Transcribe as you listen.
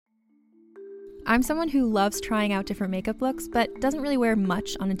I'm someone who loves trying out different makeup looks, but doesn't really wear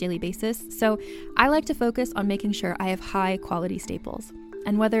much on a daily basis, so I like to focus on making sure I have high quality staples.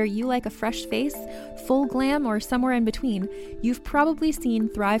 And whether you like a fresh face, full glam, or somewhere in between, you've probably seen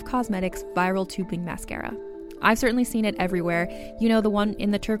Thrive Causemetics Viral Tubing Mascara. I've certainly seen it everywhere. You know, the one in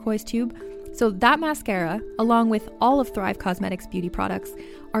the turquoise tube? So that mascara, along with all of Thrive Causemetics beauty products,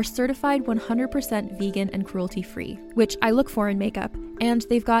 are certified 100% vegan and cruelty-free, which I look for in makeup, and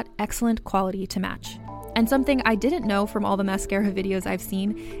they've got excellent quality to match. And something I didn't know from all the mascara videos I've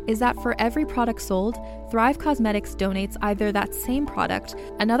seen is that for every product sold, Thrive Causemetics donates either that same product,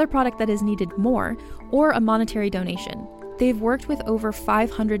 another product that is needed more, or a monetary donation. They've worked with over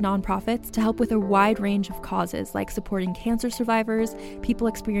 500 nonprofits to help with a wide range of causes like supporting cancer survivors, people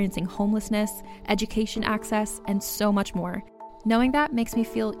experiencing homelessness, education access, and so much more. Knowing that makes me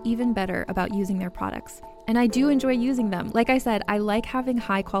feel even better about using their products. And I do enjoy using them. Like I said, I like having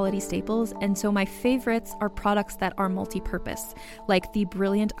high quality staples, and so my favorites are products that are multi-purpose, like the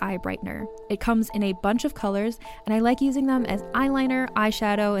Brilliant Eye Brightener. It comes in a bunch of colors, and I like using them as eyeliner,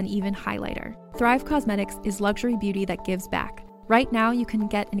 eyeshadow, and even highlighter. Thrive Causemetics is luxury beauty that gives back. Right now, you can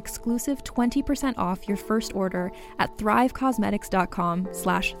get an exclusive 20% off your first order at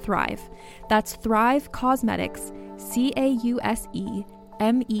thrivecausemetics.com/thrive. That's Thrive Causemetics,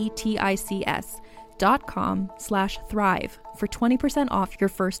 CAUSEMETICS.com/thrive for 20% off your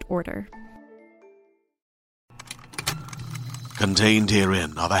first order. Contained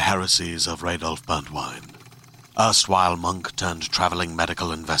herein are the heresies of Radolf Burntwine, erstwhile monk turned traveling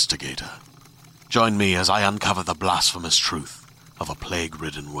medical investigator. Join me as I uncover the blasphemous truth of a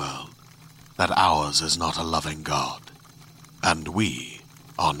plague-ridden world, that ours is not a loving God, and we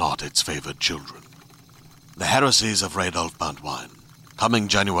are not its favored children. The Heresies of Radolf Burntwine, coming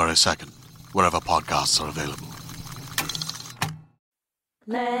January 2nd, wherever podcasts are available.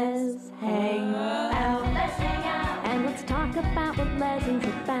 Let's hang out. Let's hang out. And let's talk about what lesbians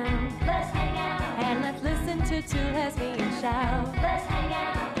have found. Let's hang out. And let's listen to two lesbians shout. Let's hang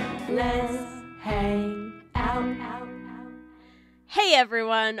out. Let's hang out. Hey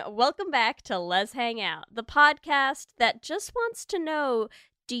everyone, welcome back to Let's Hang Out, the podcast that just wants to know,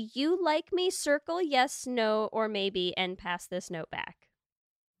 do you like me? Circle yes, no, or maybe, and pass this note back.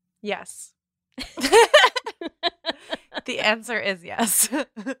 Yes. The answer is yes.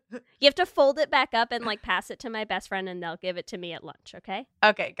 You have to fold it back up and pass it to my best friend and they'll give it to me at lunch, okay?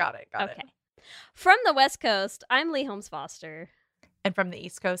 Okay, got it. Okay. From the West Coast, I'm Lee Holmes Foster. And from the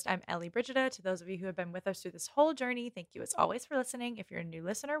East Coast, I'm Ellie Brigida. To those of you who have been with us through this whole journey, thank you as always for listening. If you're a new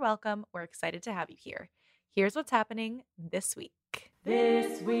listener, welcome. We're excited to have you here. Here's what's happening this week.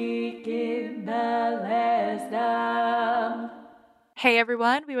 This week in the Lesdom. Hey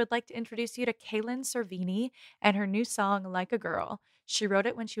everyone, we would like to introduce you to Kaylin Servini and her new song, Like a Girl. She wrote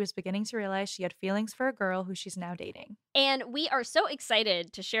it when she was beginning to realize she had feelings for a girl who she's now dating. And we are so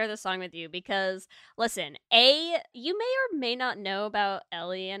excited to share this song with you because, listen, you may or may not know about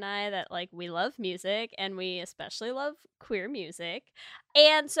Ellie and I that, we love music and we especially love queer music.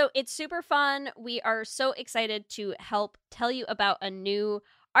 And so it's super fun. We are so excited to help tell you about a new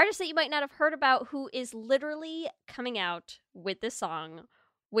artist that you might not have heard about who is literally coming out with this song,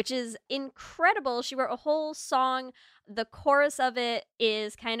 which is incredible. She wrote a whole song. The chorus of it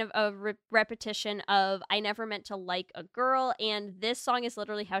is kind of a repetition of I never meant to like a girl. And this song is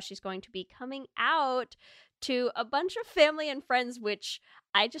literally how she's going to be coming out to a bunch of family and friends, which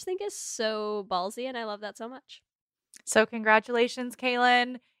I just think is so ballsy. And I love that so much. So congratulations,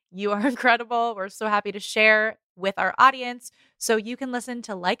 Kaylin. You are incredible. We're so happy to share with our audience. So you can listen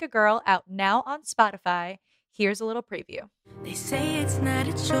to Like a Girl out now on Spotify. Here's a little preview. They say it's not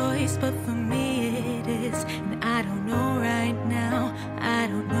a choice, but for me it is. And I don't know right now, I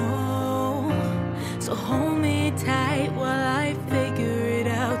don't know. So hold me tight while I figure it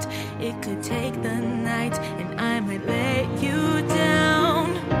out. It could take the night and I might let you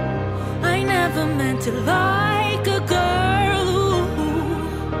down. I never meant to like a girl,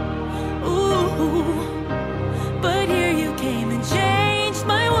 ooh. But here you came and changed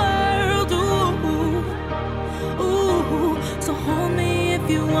my world, ooh. So hold me if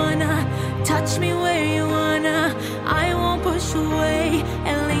you wanna, touch me where you wanna. I won't push away,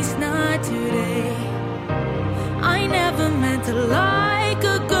 at least not today. I never meant to like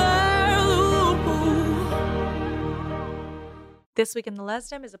a girl, ooh. This Week in the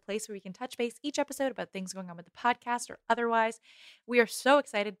Lesdom is a place where we can touch base each episode about things going on with the podcast or otherwise. We are so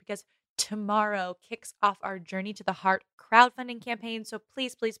excited because tomorrow kicks off our Journey to the Heart crowdfunding campaign. So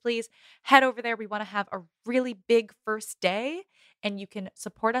please, please, please head over there. We want to have a really big first day and you can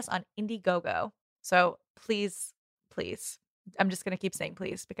support us on Indiegogo. So please, please I'm just going to keep saying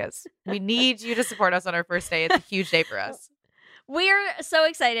please because we need you to support us on our first day. It's a huge day for us. We're so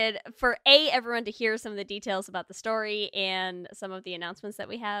excited for everyone to hear some of the details about the story and some of the announcements that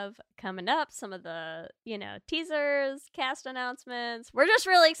we have coming up, some of the, teasers, cast announcements. We're just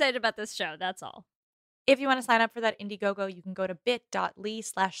really excited about this show. That's all. If you want to sign up for that Indiegogo, you can go to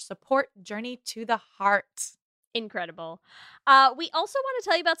bit.ly/support Journey to the Heart. Incredible. We also want to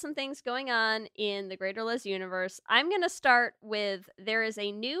tell you about some things going on in the Greater Liz universe. I'm going to start with there is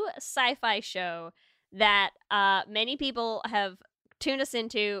a new sci-fi show that many people have tuned us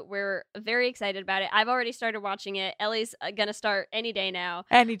into. We're very excited about it. I've already started watching it. Ellie's going to start any day now.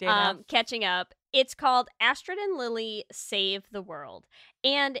 Catching up. It's called Astrid and Lily Save the World.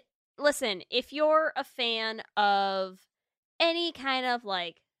 And listen, if you're a fan of any kind of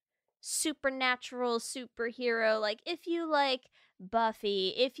like supernatural superhero, like if you like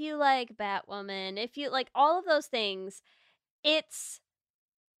Buffy, if you like Batwoman, if you like all of those things, it's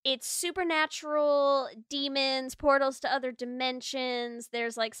supernatural, demons, portals to other dimensions,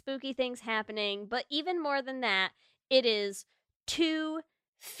 there's like spooky things happening, but even more than that, it is two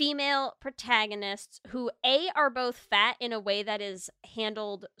female protagonists who are both fat in a way that is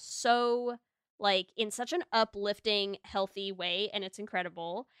handled so like in such an uplifting, healthy way, and it's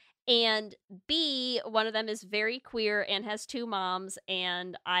incredible. And B, one of them is very queer and has two moms,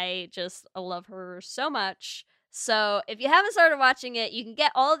 and I just love her so much. So if you haven't started watching it, you can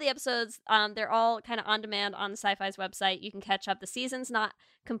get all of the episodes. They're all kind of on demand on the Sci-Fi's website. You can catch up. The season's not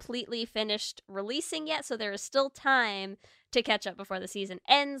completely finished releasing yet, so there is still time to catch up before the season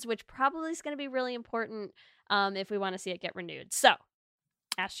ends, which probably is going to be really important if we want to see it get renewed. So,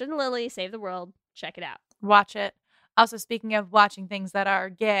 Astrid and Lily, Save the World. Check it out. Watch it. Also, speaking of watching things that are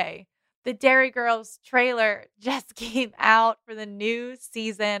gay, the Derry Girls trailer just came out for the new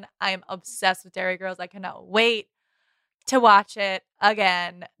season. I am obsessed with Derry Girls. I cannot wait to watch it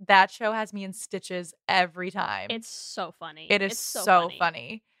again. That show has me in stitches every time. It's so funny. It's so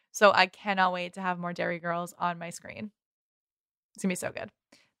funny. So I cannot wait to have more Derry Girls on my screen. It's going to be so good.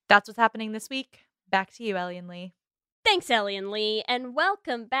 That's what's happening this week. Back to you, Ellie and Lee. Thanks, Ellie and Lee, and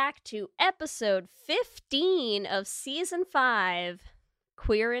welcome back to episode 15 of season 5,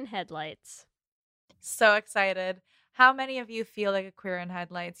 Queer in Headlights. So excited. How many of you feel like a queer in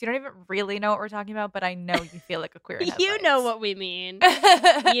headlights? You don't even really know what we're talking about, but I know you feel like a queer in headlights. You know what we mean.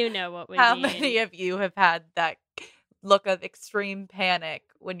 You know what we How mean. How many of you have had that look of extreme panic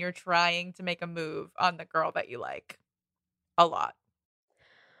when you're trying to make a move on the girl that you like? A lot.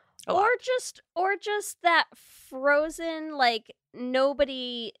 Or just that frozen, like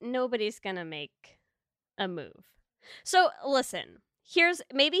nobody's gonna make a move. So listen, here's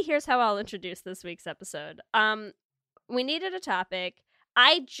how I'll introduce this week's episode. We needed a topic.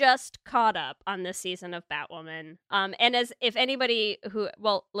 I just caught up on this season of Batwoman. And as if anybody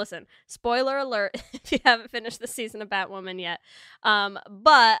listen, spoiler alert if you haven't finished the season of Batwoman yet.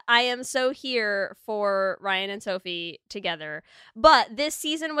 But I am so here for Ryan and Sophie together. But this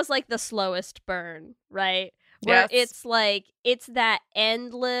season was like the slowest burn, right? Where it's like, it's that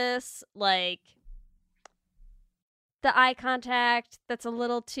endless, like, the eye contact that's a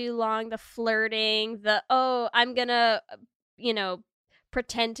little too long, the flirting, I'm gonna,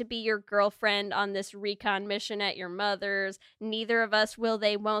 pretend to be your girlfriend on this recon mission at your mother's. Neither of us will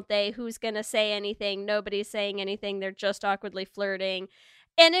they, won't they? Who's gonna say anything? Nobody's saying anything. They're just awkwardly flirting.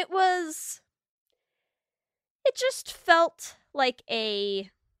 And it just felt like a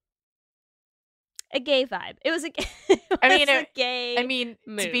gay vibe. It was a gay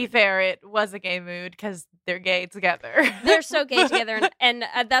mood. To be fair, it was a gay mood because they're gay together. They're so gay together, and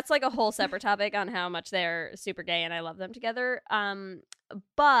that's like a whole separate topic on how much they're super gay, and I love them together.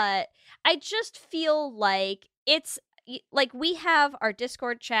 But I just feel like it's like we have our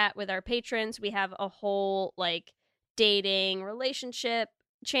Discord chat with our patrons. We have a whole like dating relationship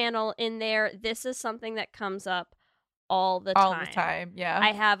channel in there. This is something that comes up all the time. Yeah.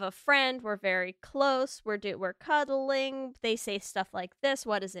 I have a friend, we're very close, we're cuddling, they say stuff like this,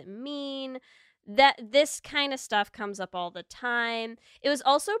 what does it mean? That this kind of stuff comes up all the time. It was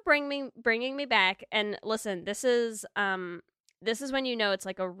also bringing me back, and listen, this is when you know it's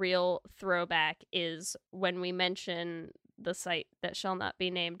like a real throwback, is when we mention the site that shall not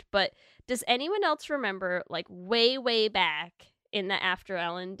be named. But does anyone else remember, like way back in the After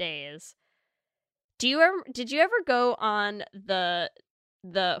Ellen days, did you ever go on the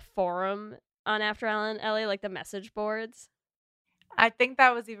forum on After Ellen, Ellie, like the message boards? I think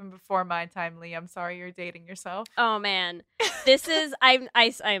that was even before my time, Lee. I'm sorry you're dating yourself. Oh man, this is I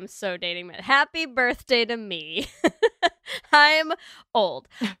am so dating. Happy birthday to me. I'm old.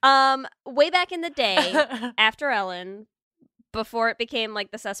 Way back in the day, After Ellen, before it became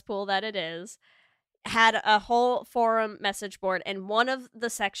like the cesspool that it is, had a whole forum message board, and one of the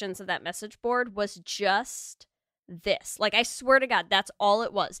sections of that message board was just this. Like, I swear to God, that's all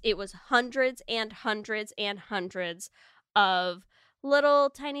it was. It was hundreds and hundreds and hundreds of little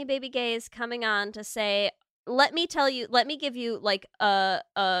tiny baby gays coming on to say, let me give you like a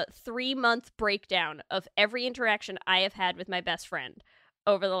 3-month breakdown of every interaction I have had with my best friend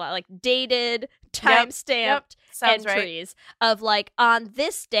over the like dated, time-stamped entries of like, on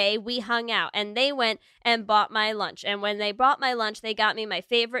this day we hung out and they went and bought my lunch, and when they bought my lunch they got me my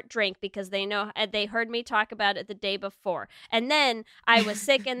favorite drink because they heard me talk about it the day before, and then I was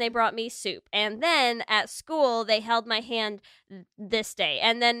sick and they brought me soup, and then at school they held my hand this day,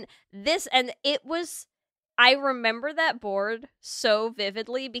 and then this, and it was, I remember that board so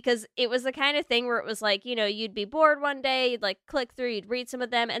vividly because it was the kind of thing where it was like, you know, you'd be bored one day, you'd like click through, you'd read some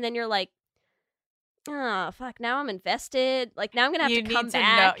of them, and then you're like, oh, fuck, now I'm invested. Like, now I'm going to have to come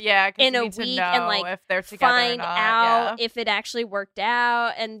back in a week and like if they're together find or not. out if it actually worked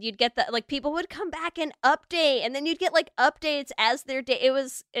out. And you'd get like, people would come back and update, and then you'd get like updates as their day. It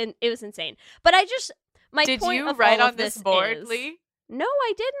was insane. But Did you write on this board, Lee? No,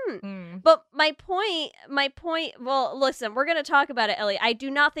 I didn't. But my point, well, listen, we're going to talk about it, Ellie. I do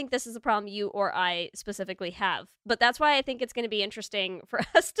not think this is a problem you or I specifically have. But that's why I think it's going to be interesting for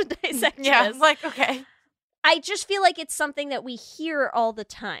us to dissect this. Yeah, like, okay. I just feel like it's something that we hear all the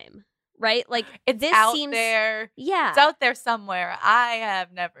time, right? Like, It's this out seems there. Yeah. It's out there somewhere. I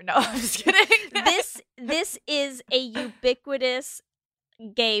have never. No, I'm just kidding. This is a ubiquitous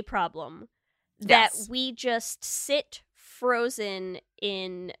gay problem that we just sit frozen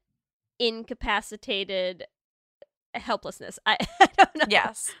in incapacitated helplessness. I don't know.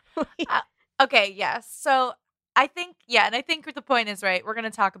 Yes. Okay, yes. So I think, and I think the point is, right, we're going to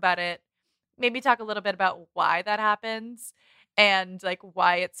talk about it, maybe talk a little bit about why that happens and like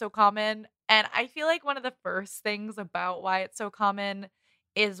why it's so common. And I feel like one of the first things about why it's so common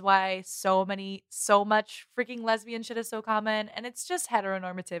is why so much freaking lesbian shit is so common, and it's just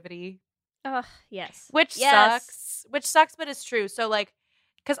heteronormativity. Oh, yes. Which sucks, but it's true. So, like,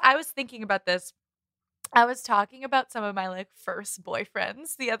 because I was thinking about this, I was talking about some of my, like, first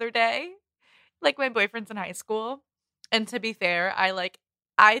boyfriends the other day, like, my boyfriends in high school. And to be fair,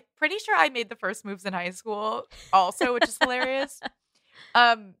 I'm pretty sure I made the first moves in high school also, which is hilarious.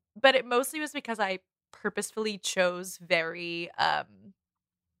 But it mostly was because I purposefully chose very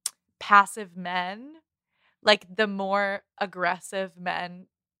passive men. Like, the more aggressive men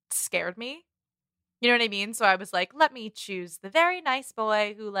scared me. You know what I mean? So I was like, let me choose the very nice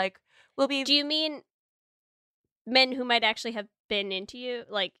boy who, like, will be... Do you mean men who might actually have been into you?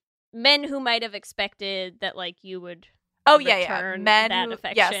 Like, men who might have expected that, like, you would return men that who,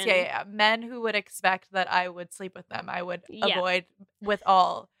 affection? Yes, men who would expect that I would sleep with them. I would avoid with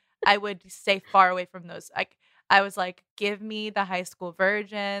all. I would stay far away from those. Like, I was like, give me the high school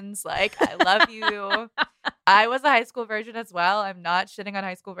virgins. Like, I love you. I was a high school virgin as well. I'm not shitting on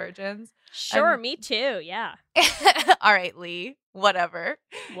high school virgins. Sure, me too. Yeah. All right, Lee. Whatever.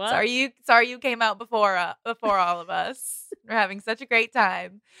 What? Sorry you came out before all of us. We're having such a great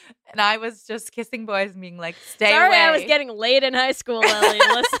time, and I was just kissing boys and being like, "Stay away." Sorry, I was getting laid in high school, Ellie.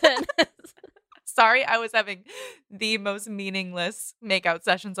 Listen. Sorry, I was having the most meaningless makeout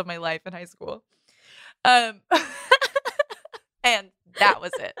sessions of my life in high school. And that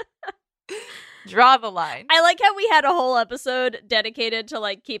was it. Draw the line. I like how we had a whole episode dedicated to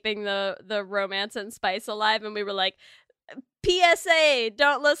like keeping the romance and spice alive, and we were like, PSA,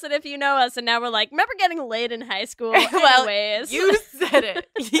 don't listen if you know us, and now we're like, remember getting laid in high school? Well, anyways. you said it.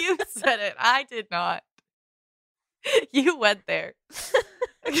 You said it. I did not. You went there.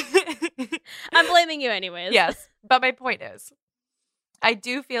 I'm blaming you anyways. Yes, but my point is, I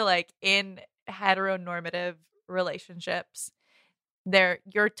do feel like in heteronormative relationships,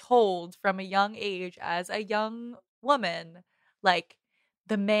 you're told from a young age as a young woman, like,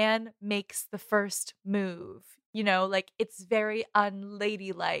 the man makes the first move. You know, like, it's very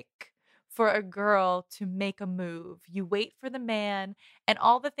unladylike for a girl to make a move. You wait for the man, and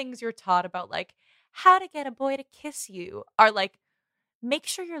all the things you're taught about, like, how to get a boy to kiss you are like, make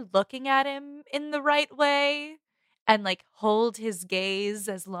sure you're looking at him in the right way and, like, hold his gaze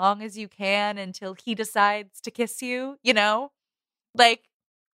as long as you can until he decides to kiss you, you know? Like,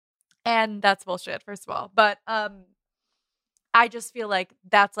 and that's bullshit, first of all. But I just feel like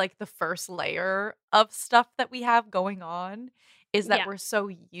that's, like, the first layer of stuff that we have going on is that we're so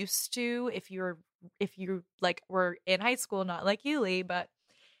used to, if you like, were in high school, not like you, Lee, but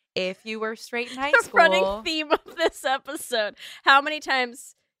if you were straight in high school. Running theme of this episode. How many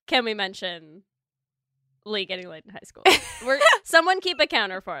times can we mention Lee getting laid in high school. Someone keep a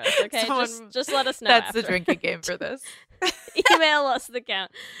counter for us, okay? Just let us know. That's after. the drinking game for this. Email us the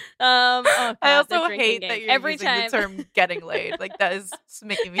count. Oh, God, I also the drinking hate game. that you're Every using time the term "getting laid." Like that is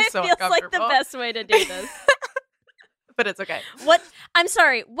making me it so feels uncomfortable. like the best way to do this. But it's okay. I'm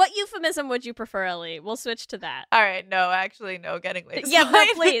sorry. What euphemism would you prefer, Ellie? We'll switch to that. All right, no, actually, no, getting laid. is Yeah, fine.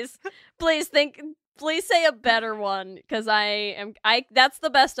 but please say a better one because that's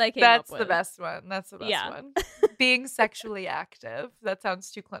the best I came up with. That's the best one. That's the best one. Being sexually active. That sounds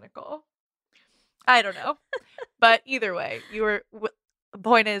too clinical. I don't know. But either way,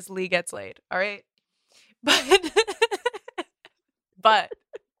 point is Lee gets laid. All right. But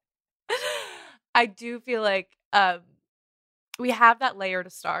I do feel like we have that layer to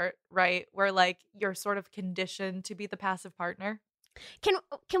start, right? Where like you're sort of conditioned to be the passive partner. Can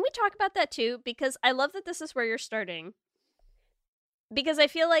we talk about that too? Because I love that this is where you're starting. Because I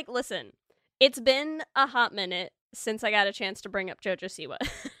feel like, listen, it's been a hot minute since I got a chance to bring up JoJo Siwa.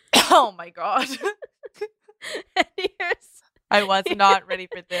 Oh my god. And I was not ready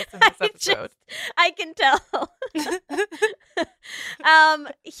for this in this episode. I can tell.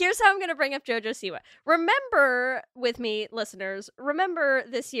 Here's how I'm going to bring up JoJo Siwa. Remember with me, listeners, remember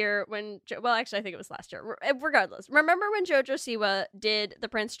this year when, well, actually, I think it was last year. Regardless, remember when JoJo Siwa did the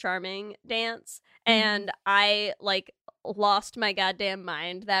Prince Charming dance and I, like, lost my goddamn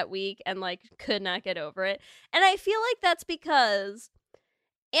mind that week and, like, could not get over it. And I feel like that's because...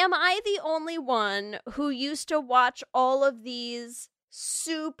 am I the only one who used to watch all of these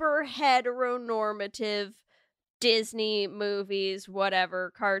super heteronormative Disney movies, whatever,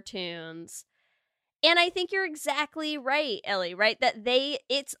 cartoons? And I think you're exactly right, Ellie, right? That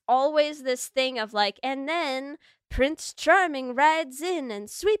it's always this thing of like, and then Prince Charming rides in and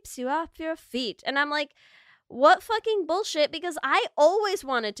sweeps you off your feet. And I'm like, what fucking bullshit, because I always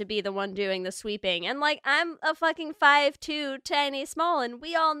wanted to be the one doing the sweeping, and like I'm a fucking 5'2", tiny small, and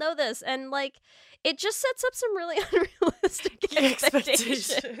we all know this, and like it just sets up some really unrealistic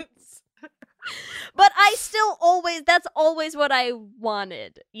expectations. But I still that's always what I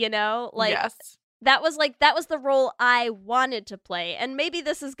wanted, you know? Like yes. That was the role I wanted to play. And maybe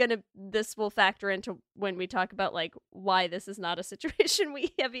this will factor into when we talk about like why this is not a situation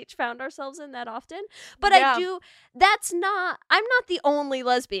we have each found ourselves in that often. But yeah. I'm not the only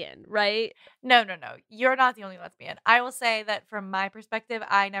lesbian, right? No. You're not the only lesbian. I will say that from my perspective,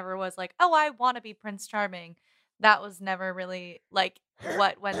 I never was like, oh, I want to be Prince Charming. That was never really like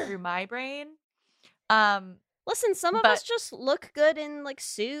what went through my brain. Listen, some of us just look good in like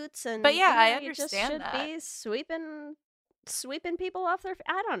suits, and but yeah, I you just understand should that. be sweeping people off their.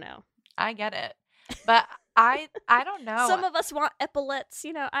 I don't know. I get it, but I don't know. Some of us want epaulets,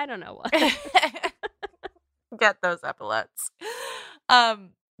 you know. I don't know what. Get those epaulets. But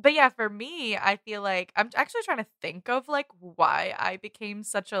yeah, for me, I feel like I'm actually trying to think of like why I became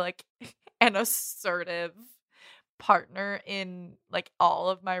such a like an assertive partner in like all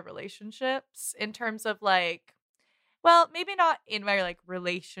of my relationships, in terms of like, well, maybe not in my like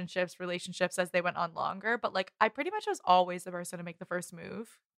relationships as they went on longer, but like I pretty much was always the person to make the first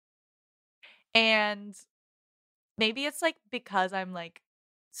move. And maybe it's like because I'm like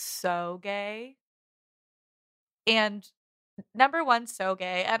so gay, and number one, so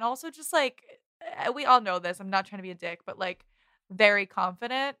gay, and also just like we all know this, I'm not trying to be a dick, but like very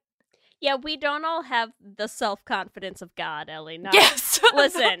confident. Yeah, we don't all have the self-confidence of God, Ellie. No. Yes.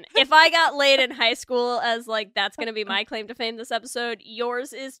 Listen, if I got laid in high school as, like, that's going to be my claim to fame this episode,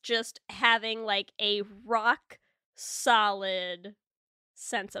 yours is just having, like, a rock-solid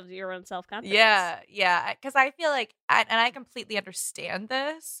sense of your own self-confidence. Yeah. Because I feel like, and I completely understand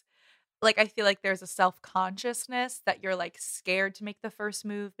this, like, I feel like there's a self-consciousness that you're, like, scared to make the first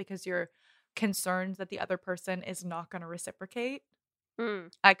move because you're concerned that the other person is not going to reciprocate.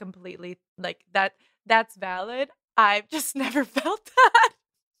 I completely like that. That's valid. I've just never felt that.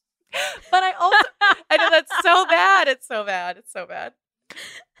 But I know that's so bad. It's so bad.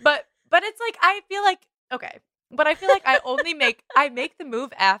 But it's like, I feel like, okay. But I feel like I make the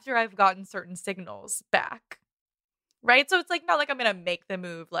move after I've gotten certain signals back. Right? So it's like not like I'm gonna make the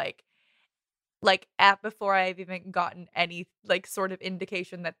move like before I've even gotten any like sort of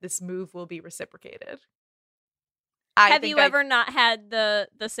indication that this move will be reciprocated. Have you ever not had the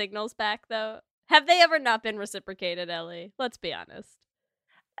signals back, though? Have they ever not been reciprocated, Ellie? Let's be honest.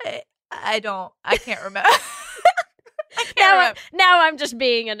 I can't remember. Now I'm just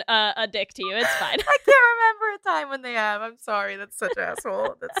being a dick to you. It's fine. I can't remember a time when they have. I'm sorry. That's such an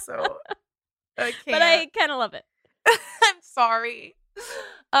asshole. That's so... I can't. But I kind of love it. I'm sorry.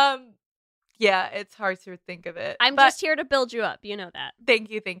 Yeah, it's hard to think of it. I'm just here to build you up. You know that.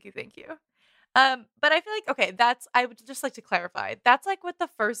 Thank you. But I feel like, okay, I would just like to clarify. That's like with the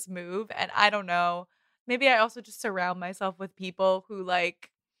first move, and I don't know. Maybe I also just surround myself with people who like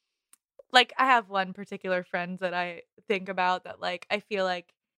I have one particular friend that I think about that like I feel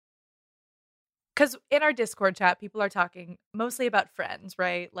like because in our Discord chat, people are talking mostly about friends,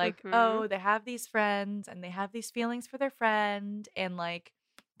 right? Like, oh, they have these friends and they have these feelings for their friend, and like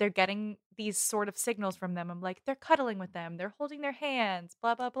they're getting these sort of signals from them. I'm like, they're cuddling with them, they're holding their hands,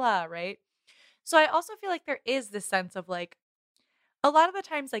 blah, blah, blah, right? So I also feel like there is this sense of like, a lot of the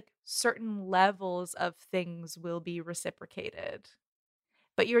times, like certain levels of things will be reciprocated,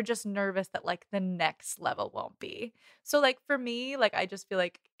 but you're just nervous that like the next level won't be. So like for me, like I just feel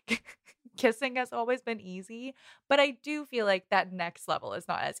like kissing has always been easy, but I do feel like that next level is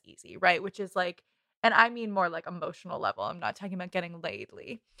not as easy, right? Which is like, and I mean more like emotional level. I'm not talking about getting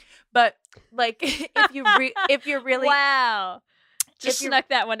laidly, but like if you're really wow, just snuck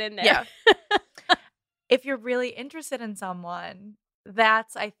that one in there. Yeah. If you're really interested in someone,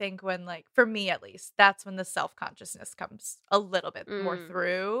 that's I think when like for me at least, that's when the self-consciousness comes a little bit more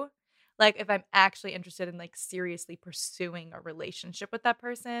through. Like if I'm actually interested in like seriously pursuing a relationship with that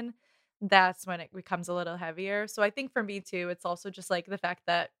person, that's when it becomes a little heavier. So I think for me too, it's also just like the fact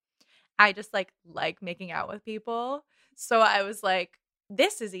that I just like making out with people. So I was like,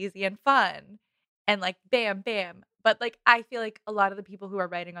 this is easy and fun. And like bam, bam. But like I feel like a lot of the people who are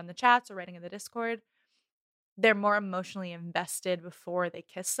writing on the chats or writing in the Discord, they're more emotionally invested before they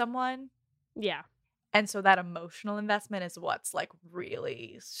kiss someone. Yeah. And so that emotional investment is what's like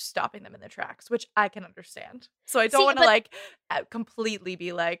really stopping them in their tracks, which I can understand. So I don't want to like completely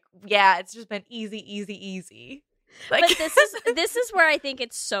be like, yeah, it's just been easy. Like but this is where I think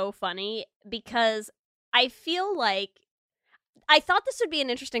it's so funny, because I feel like I thought this would be an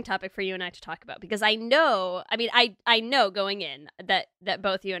interesting topic for you and I to talk about, because I know going in that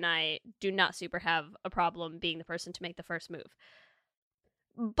both you and I do not super have a problem being the person to make the first move.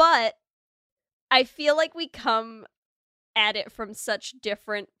 But I feel like we come at it from such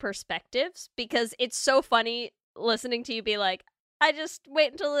different perspectives, because it's so funny listening to you be like, I just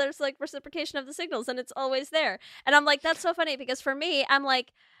wait until there's like reciprocation of the signals and it's always there. And I'm like, that's so funny, because for me, I'm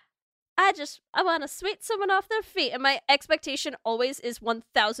like, I want to sweep someone off their feet. And my expectation always is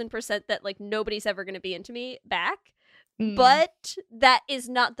 1000% that like nobody's ever going to be into me back. But that is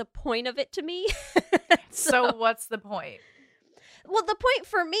not the point of it to me. So what's the point? Well, the point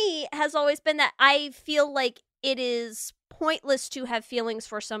for me has always been that I feel like it is pointless to have feelings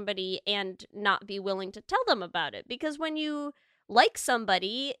for somebody and not be willing to tell them about it. Because when you like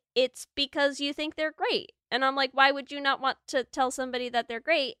somebody, it's because you think they're great. And I'm like, why would you not want to tell somebody that they're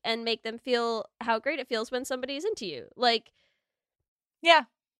great and make them feel how great it feels when somebody's into you? Like, yeah,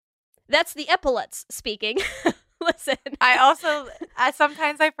 that's the epaulets speaking. Listen,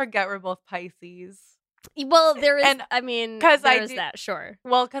 sometimes I forget we're both Pisces. Well, there is, and, I mean, there is that, sure.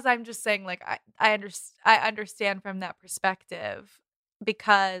 Well, because I'm just saying, like, I understand from that perspective,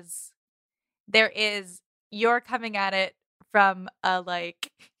 because you're coming at it from a,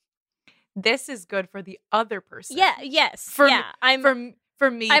 like, this is good for the other person. Yeah, yes. For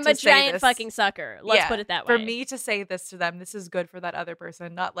me, I'm a giant fucking sucker. Let's put it that way. For me to say this to them, this is good for that other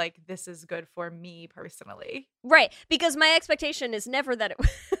person, not like this is good for me personally. Right, because my expectation is never that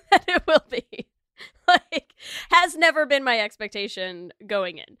it will be. Like, has never been my expectation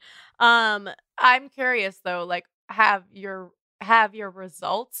going in. I'm curious though, like, have your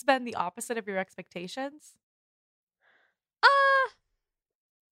results been the opposite of your expectations?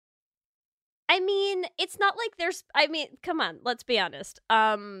 I mean, it's not like come on, let's be honest.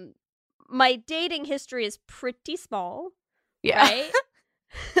 My dating history is pretty small. Yeah. Right?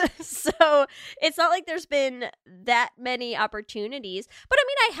 So it's not like there's been that many opportunities. But I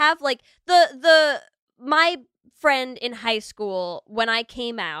mean, I have like my friend in high school, when I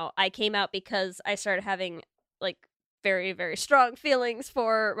came out because I started having like very, very strong feelings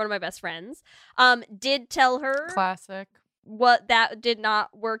for one of my best friends. Did tell her classic. What that did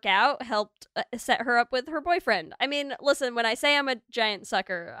not work out, helped set her up with her boyfriend. I mean, listen, when I say I'm a giant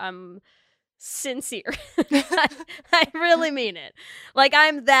sucker, I'm sincere. I really mean it. Like,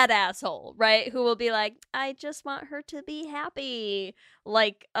 I'm that asshole, right? Who will be like, I just want her to be happy,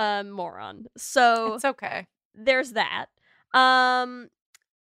 like a moron. So it's okay. There's that. And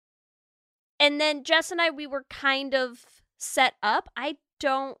then Jess and I, we were kind of set up. I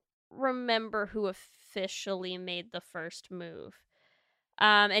don't remember who officially made the first move.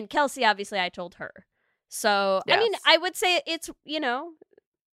 And Kelsey, obviously, I told her. So, yes. I mean, I would say it's,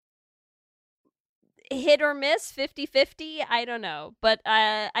 hit or miss, 50-50. I don't know. But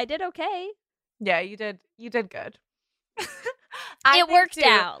I did okay. Yeah, you did good. It think, worked too,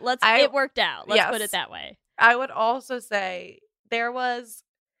 out. It worked out. Let's put Yes. it that way. I would also say there was,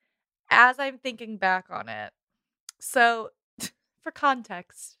 as I'm thinking back on it, so for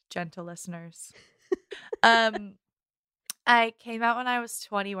context, gentle listeners, I came out when I was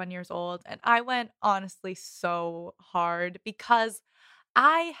 21 years old, and I went honestly so hard because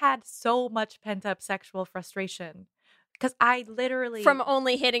I had so much pent up sexual frustration. Because I literally, From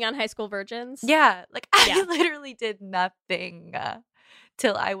only hitting on high school virgins? yeah, like I Yeah. literally did nothing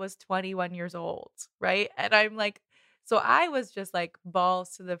till I was 21 years old, right? And I'm like, so I was just like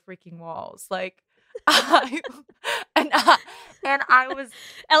balls to the freaking walls, like, I, and I was,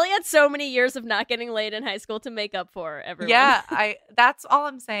 Ellie had so many years of not getting laid in high school to make up for, everyone. yeah, that's all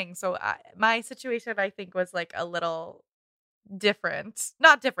I'm saying. So my situation, I think, was like a little different,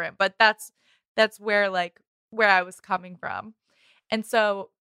 not different, but that's where I was coming from. And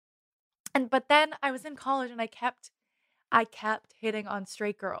so, but then I was in college and I kept hitting on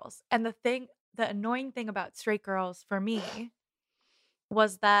straight girls. And the annoying thing about straight girls for me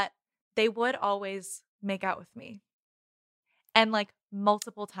was that they would always make out with me. And like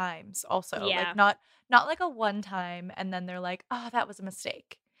multiple times also. Yeah. Like not like a one time and then they're like, "Oh, that was a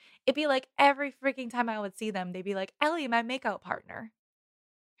mistake." It'd be like every freaking time I would see them, they'd be like, "Ellie, my makeout partner."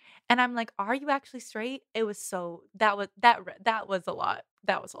 And I'm like, "Are you actually straight?" It was so that was a lot.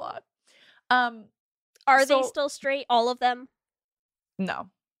 That was a lot. Are they So- still straight? All of them? No.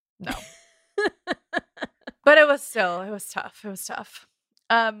 But it was tough. It was tough.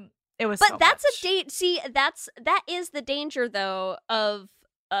 It was But so that's much. a date. See, that is the danger, though, of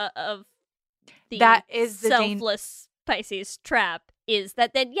the That is the selfless Pisces trap. Is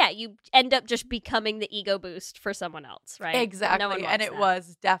that then? Yeah, you end up just becoming the ego boost for someone else, right? Exactly. No one And wants it that.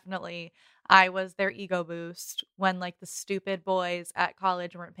 was definitely, I was their ego boost when like the stupid boys at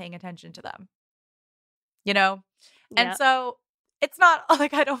college weren't paying attention to them. You know? And Yeah. so it's not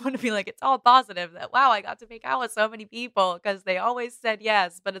like I don't want to be like, it's all positive that, wow, I got to make out with so many people because they always said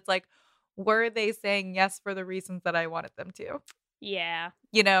yes. But it's like, were they saying yes for the reasons that I wanted them to? Yeah.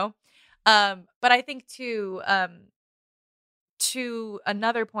 You know? But I think to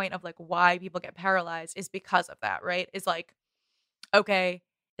another point of like why people get paralyzed is because of that, right? Is like, okay,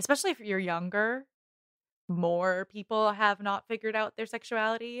 especially if you're younger, more people have not figured out their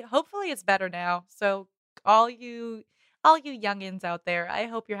sexuality. Hopefully it's better now. So all you youngins out there, I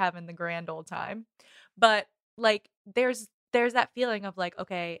hope you're having the grand old time. But like there's that feeling of like,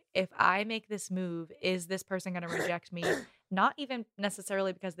 okay, if I make this move, is this person going to reject me? Not even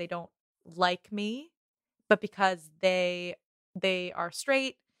necessarily because they don't like me, but because they are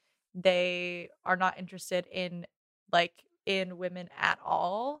straight, they are not interested in women at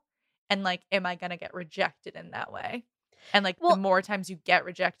all, and like, am I gonna get rejected in that way? And like Well- the more times you get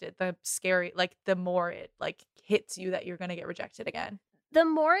rejected, the more it like hits you that you're gonna get rejected again. The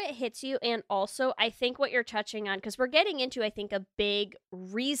more it hits you, and also I think what you're touching on, because we're getting into, I think, a big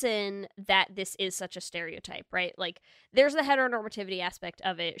reason that this is such a stereotype, right? Like, there's the heteronormativity aspect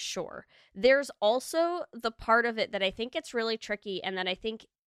of it, sure. There's also the part of it that I think gets really tricky, and that I think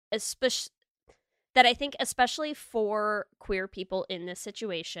especially for queer people in this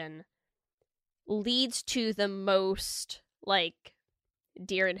situation, leads to the most, like,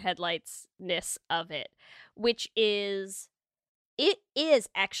 deer in headlights-ness of it, which is... It is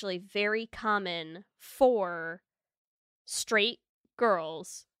actually very common for straight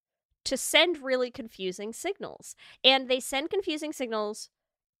girls to send really confusing signals. And they send confusing signals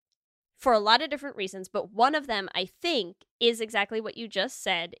for a lot of different reasons, but one of them, I think, is exactly what you just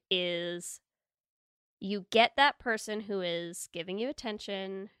said, is you get that person who is giving you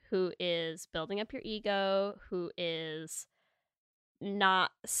attention, who is building up your ego, who is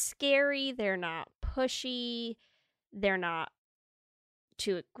not scary, they're not pushy, they're not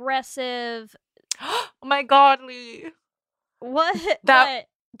too aggressive. Oh my God, Lee. What? That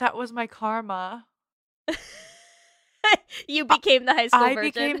was my karma. What? You became the high school I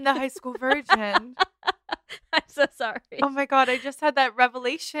virgin. became the high school virgin. I'm so sorry. Oh my God, I just had that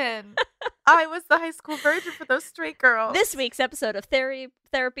revelation. I was the high school virgin for those straight girls. This week's episode of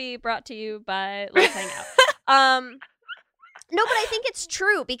Therapy brought to you by Let's Hang Out. No, but I think it's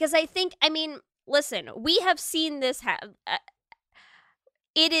true, because I mean, listen, we have seen this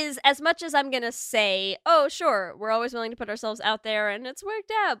it is, as much as I'm gonna say, oh sure, we're always willing to put ourselves out there and it's worked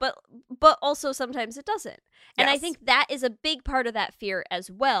out, but also sometimes it doesn't. And I Yes. think that is a big part of that fear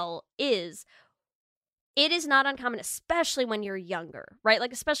as well, is it is not uncommon, especially when you're younger, right?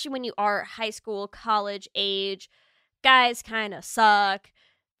 Like, especially when you are high school, college age, guys kind of suck,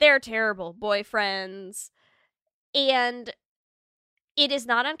 they're terrible boyfriends, and it is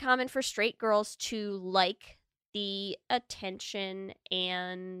not uncommon for straight girls to like the attention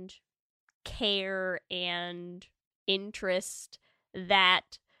and care and interest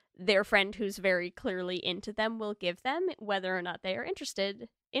that their friend who's very clearly into them will give them, whether or not they are interested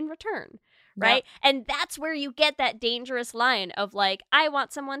in return, right? And that's where you get that dangerous line of like, I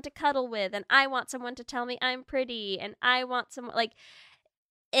want someone to cuddle with, and I want someone to tell me I'm pretty, and I want someone like,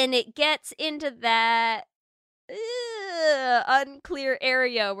 and it gets into that unclear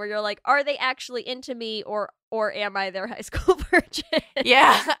area where you're like, are they actually into me, or am I their high school virgin?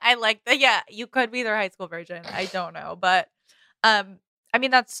 Yeah, I like that. Yeah, you could be their high school virgin. I don't know, but I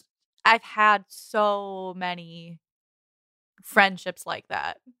mean, I've had so many friendships like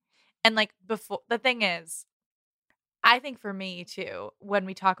that. And like before, the thing is, I think for me too, when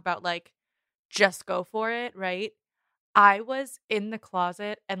we talk about like just go for it, right? I was in the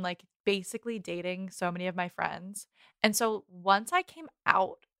closet and like basically dating so many of my friends. And so once I came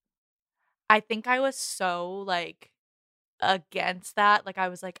out, I think I was so like against that. Like I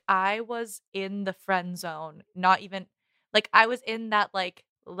was in the friend zone, not even like I was in that like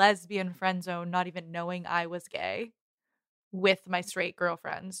lesbian friend zone, not even knowing I was gay with my straight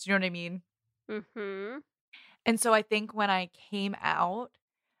girlfriends. Do you know what I mean? Mm-hmm. And so I think when I came out,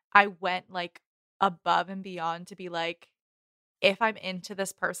 I went like above and beyond to be like, if I'm into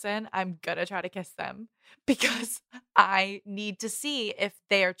this person, I'm gonna try to kiss them because I need to see if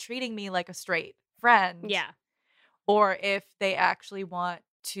they are treating me like a straight friend. Yeah. Or if they actually want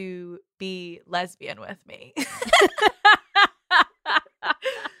to be lesbian with me.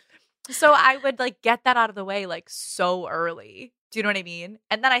 So I would like get that out of the way like so early. Do you know what I mean?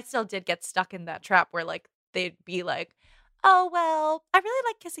 And then I still did get stuck in that trap where like they'd be like, oh, well, I really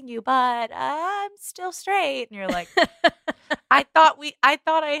like kissing you, but I'm still straight. And you're like, I thought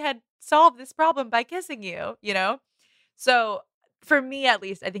I had solved this problem by kissing you, you know? So for me, at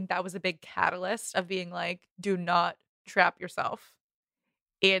least, I think that was a big catalyst of being like, do not trap yourself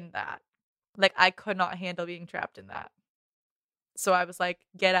in that. Like, I could not handle being trapped in that. So I was like,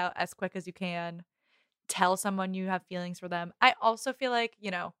 get out as quick as you can. Tell someone you have feelings for them. I also feel like, you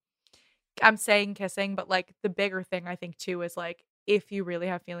know, I'm saying kissing, but like the bigger thing I think too is like, if you really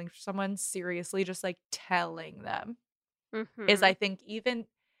have feelings for someone, seriously, just like telling them is, I think, even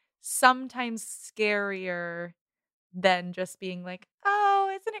sometimes scarier than just being like,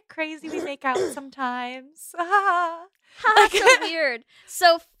 oh, isn't it crazy we make out sometimes? So weird.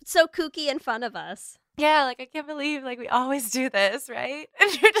 So kooky and fun of us. Yeah, like I can't believe like we always do this, right?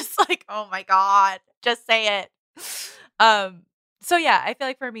 And you're just like, oh my God, just say it. So yeah, I feel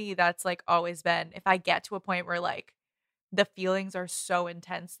like for me that's like always been, if I get to a point where like the feelings are so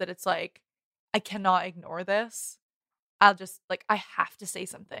intense that it's like I cannot ignore this, I'll just like, I have to say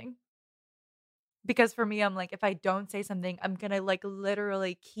something. Because for me, I'm like, if I don't say something, I'm gonna like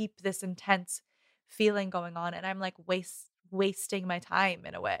literally keep this intense feeling going on, and I'm like wasting my time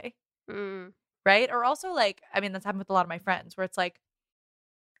in a way. Right? Or also like, I mean, that's happened with a lot of my friends where it's like,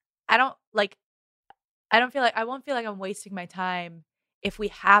 I won't feel like I'm wasting my time if we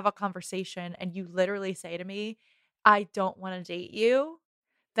have a conversation and you literally say to me, I don't want to date you.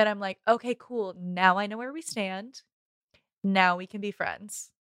 Then I'm like, okay, cool. Now I know where we stand. Now we can be friends.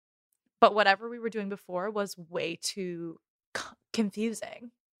 But whatever we were doing before was way too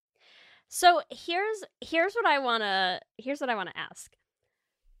confusing. So here's what I want to ask.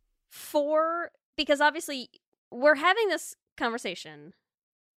 Because obviously we're having this conversation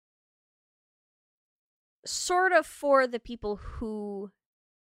sort of for the people who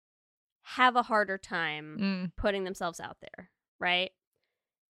have a harder time putting themselves out there, right?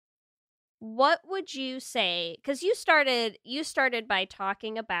 What would you say, because you started by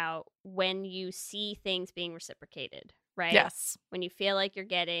talking about when you see things being reciprocated, right? Yes. When you feel like you're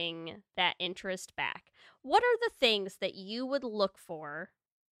getting that interest back. What are the things that you would look for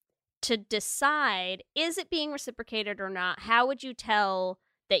to decide, is it being reciprocated or not? How would you tell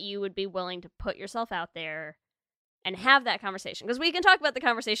that you would be willing to put yourself out there and have that conversation? Because we can talk about the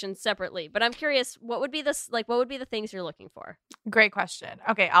conversation separately, but I'm curious, what would be the things you're looking for? Great question.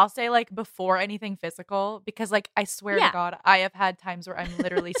 Okay, I'll say like before anything physical, because like I swear to God, I have had times where I'm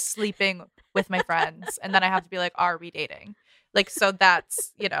literally sleeping with my friends and then I have to be like, are we dating? Like, so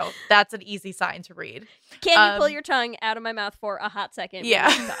that's, you know, that's an easy sign to read. Can you pull your tongue out of my mouth for a hot second?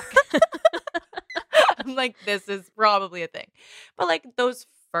 Yeah. I'm like, this is probably a thing. But like those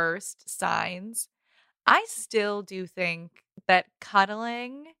first signs, I still do think that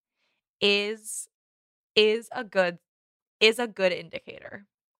cuddling is a good indicator.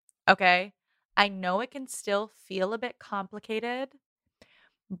 Okay? I know it can still feel a bit complicated,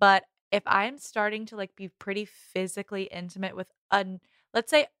 but if I'm starting to like be pretty physically intimate with let's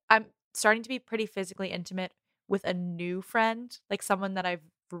say I'm starting to be pretty physically intimate with a new friend, like someone that I've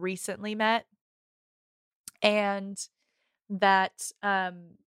recently met, and that that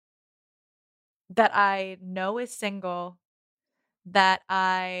I know is single, that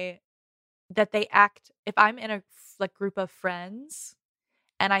they act, if I'm in a like group of friends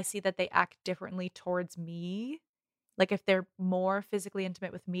and I see that they act differently towards me, like if they're more physically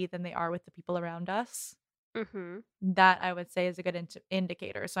intimate with me than they are with the people around us, Mm-hmm. that I would say is a good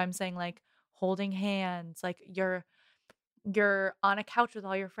indicator. So I'm saying like holding hands, like you're on a couch with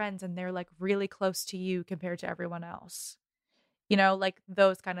all your friends and they're like really close to you compared to everyone else. You know, like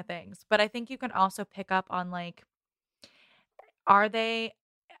those kind of things. But I think you can also pick up on like, are they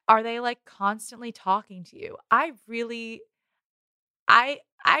like constantly talking to you? I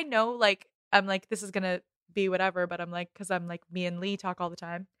know, like, I'm like, this is gonna be whatever, but I'm like, because I'm like, me and Lee talk all the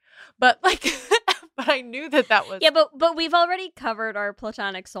time, but like but I knew that was, Yeah, but we've already covered our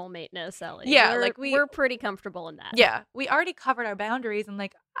platonic soulmate-ness, Ellie. Yeah, We're, like we're pretty comfortable in that. yeah, we already covered our boundaries, and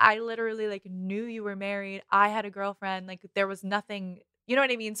like I literally like knew you were married, I had a girlfriend, like there was nothing, you know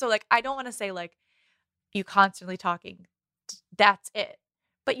what I mean? So like I don't want to say like you constantly talking, that's it.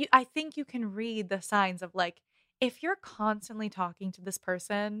 But I think you can read the signs of like, if you're constantly talking to this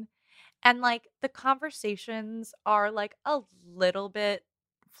person and like the conversations are like a little bit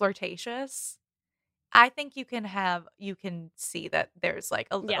flirtatious, I think you can see that there's like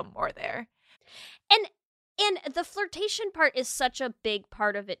a little more there. And the flirtation part is such a big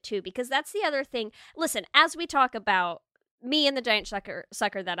part of it too, because that's the other thing. Listen, as we talk about me and the giant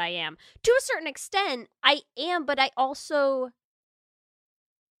sucker that I am, to a certain extent, I am, but I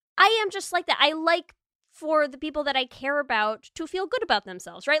am just like that. I like for the people that I care about to feel good about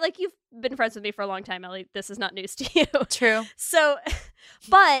themselves, right? Like, you've been friends with me for a long time, Ellie. This is not news to you. True. So,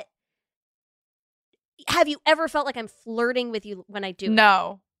 but have you ever felt like I'm flirting with you when I do it?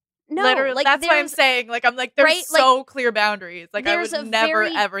 No. Literally, like, that's why I'm saying, like, I'm like, there's right? so Like, clear boundaries. Like, I there's would a never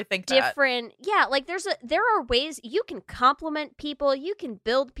very ever think different. Yeah, like there are ways you can compliment people, you can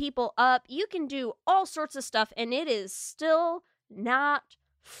build people up, you can do all sorts of stuff, and it is still not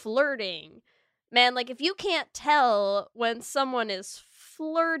flirting. Man, like, if you can't tell when someone is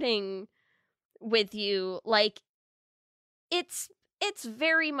flirting with you, like, it's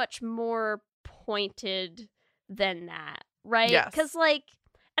very much more pointed than that, right? Yes. Because, like,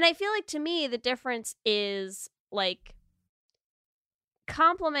 and I feel like, to me, the difference is, like,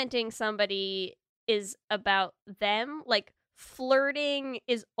 complimenting somebody is about them. Like, flirting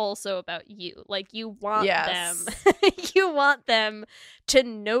is also about you. Like, you want them. You want them to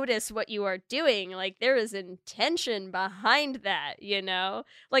notice what you are doing. Like, there is intention behind that, you know?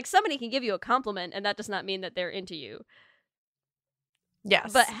 Like, somebody can give you a compliment, and that does not mean that they're into you.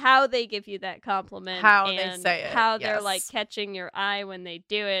 Yes. But how they give you that compliment, How and they say it, how they're yes. like catching your eye when they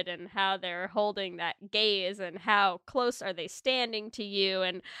do it, and how they're holding that gaze, and how close are they standing to you,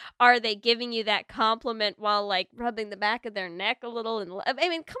 and are they giving you that compliment while like rubbing the back of their neck a little? And I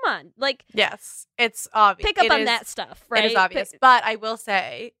mean, come on, like, yes, it's obvious. Pick up on that stuff, right? It is obvious. But I will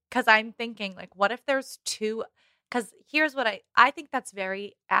say, because I'm thinking, like, what if there's two? Because here's what I think that's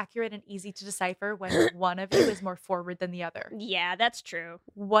very accurate and easy to decipher when one of you is more forward than the other. Yeah, that's true.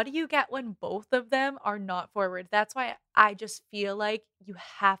 What do you get when both of them are not forward? That's why I just feel like you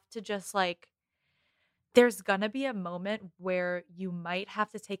have to just like, there's gonna be a moment where you might have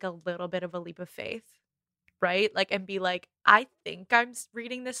to take a little bit of a leap of faith, right? Like, and be like, I think I'm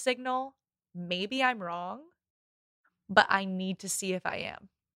reading this signal. Maybe I'm wrong, but I need to see if I am.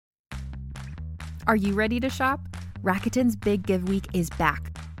 Are you ready to shop? Rakuten's Big Give Week is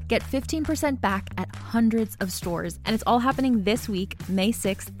back. Get 15% back at hundreds of stores, and it's all happening this week, May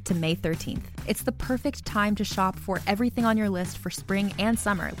 6th to May 13th. It's the perfect time to shop for everything on your list for spring and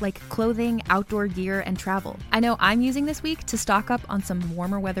summer, like clothing, outdoor gear, and travel. I know I'm using this week to stock up on some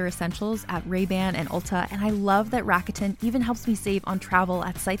warmer weather essentials at Ray-Ban and Ulta, and I love that Rakuten even helps me save on travel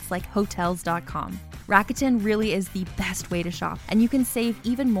at sites like Hotels.com. Rakuten really is the best way to shop, and you can save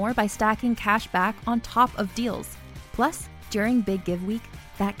even more by stacking cash back on top of deals. Plus, during Big Give Week,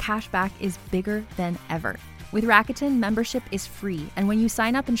 that cash back is bigger than ever. With Rakuten, membership is free, and when you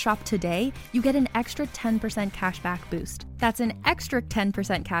sign up and shop today, you get an extra 10% cash back boost. That's an extra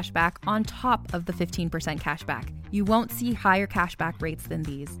 10% cash back on top of the 15% cash back. You won't see higher cash back rates than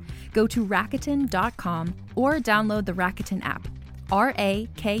these. Go to Rakuten.com or download the Rakuten app.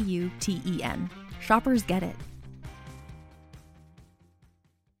 Rakuten. Shoppers get it.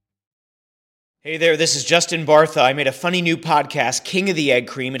 Hey there, this is Justin Bartha. I made a funny new podcast, King of the Egg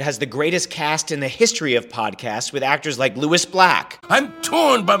Cream. It has the greatest cast in the history of podcasts with actors like Louis Black. I'm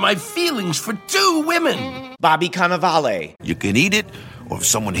torn by my feelings for two women. Bobby Cannavale. You can eat it, or if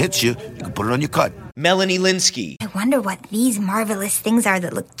someone hits you, you can put it on your cut. Melanie Linsky, I wonder what these marvelous things are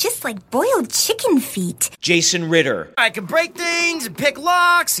that look just like boiled chicken feet. Jason Ritter, I can break things and pick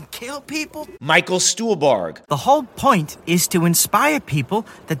locks and kill people. Michael Stuhlbarg, The whole point is to inspire people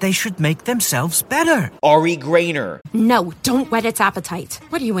that they should make themselves better. Ari Grainer, No, don't whet its appetite.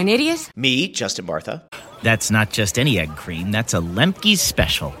 What are you, an idiot? me, Justin Bartha, That's not just any egg cream, that's a Lemke's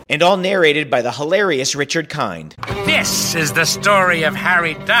special. and all narrated by the hilarious Richard Kind. This is the story of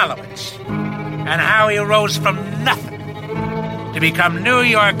Harry Dalowitz and how he rose from nothing to become New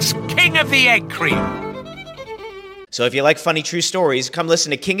York's King of the Egg Cream. So if you like funny true stories, come listen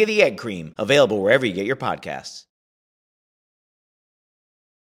to King of the Egg Cream, available wherever you get your podcasts.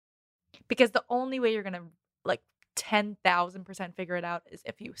 Because the only way you're gonna 10,000% figure it out is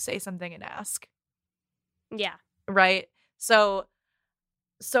if you say something and ask. Yeah. Right? So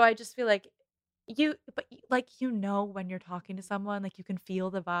I just feel like when you're talking to someone, like you can feel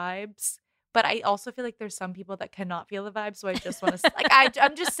the vibes. But I also feel like there's some people that cannot feel the vibes. So I just want to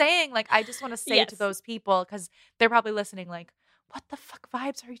I'm just saying, I just want to say to Yes. those people, because they're probably listening, like, what the fuck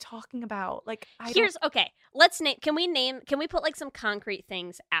vibes are you talking about? Like, Okay. Let's name. Can we put like some concrete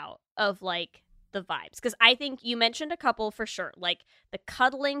things out of like the vibes? Because I think you mentioned a couple for sure, like the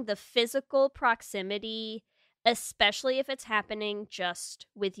cuddling, the physical proximity, especially if it's happening just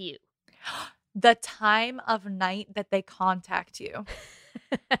with you. the time of night that they contact you.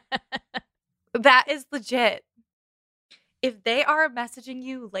 That is legit. If they are messaging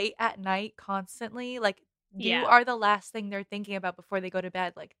you late at night constantly, like you Yeah. are the last thing they're thinking about before they go to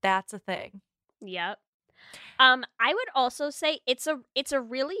bed. Like that's a thing. Yep. I would also say it's a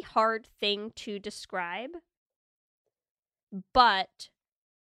really hard thing to describe, but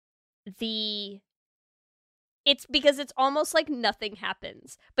it's because it's almost like nothing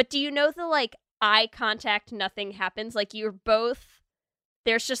happens. But do you know the like eye contact, nothing happens? Like you're both,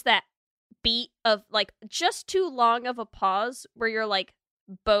 there's just that beat of like just too long of a pause where you're like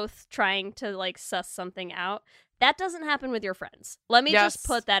both trying to like suss something out. That doesn't happen with your friends. Let me just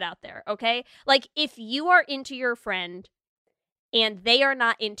put that out there, okay? Like if you are into your friend and they are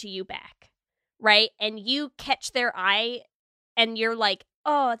not into you back, right? And you catch their eye and you're like,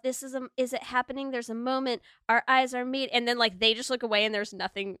 oh, is it happening? There's a moment, our eyes are meet, and then like they just look away and there's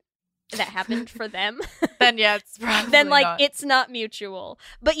nothing that happened for them. Then yeah, it's probably then like not. it's not mutual.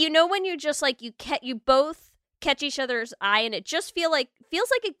 But you know when you just like you both catch each other's eye and it just feels like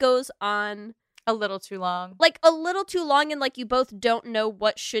it goes on a little too long. Like a little too long, and like you both don't know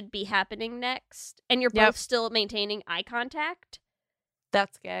what should be happening next, and you're both still maintaining eye contact.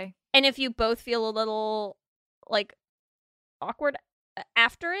 That's gay. And if you both feel a little like awkward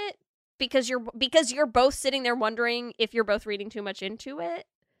after it because you're both sitting there wondering if you're both reading too much into it,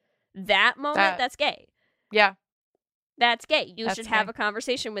 that moment, that's gay. Yeah. That's gay. You That's should have gay. a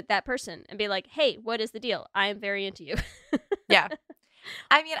conversation with that person and be like, hey, what is the deal? I am very into you. Yeah.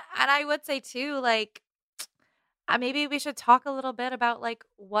 I mean, and I would say too, like, maybe we should talk a little bit about like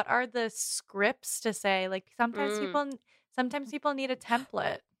what are the scripts to say. Like sometimes people need a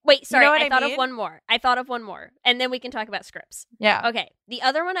template. Wait, sorry, You know what I thought mean? of one more. And then we can talk about scripts. Yeah. Okay. The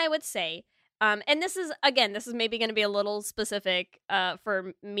other one I would say, and this is maybe going to be a little specific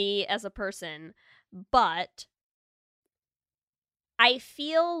for me as a person, but I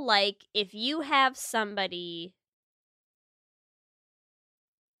feel like if you have somebody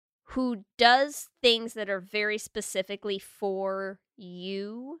who does things that are very specifically for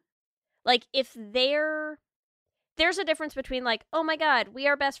you, like if there's a difference between like, oh my god, we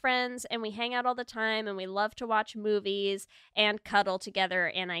are best friends and we hang out all the time and we love to watch movies and cuddle together,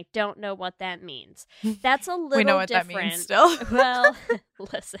 and I don't know what that means. That's a little We know what different. that means still. Well,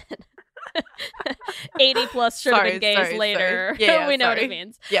 listen. 80 plus should have been gays later. Yeah, we know what sorry. it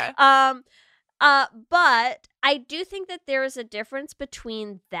means. Yeah. But I do think that there is a difference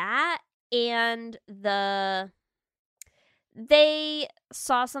between that and they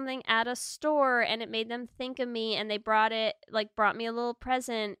saw something at a store and it made them think of me, and they brought me a little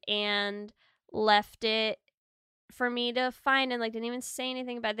present and left it for me to find, and like didn't even say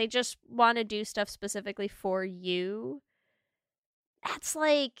anything about it. They just want to do stuff specifically for you. That's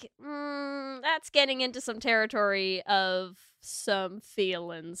like, that's getting into some territory of some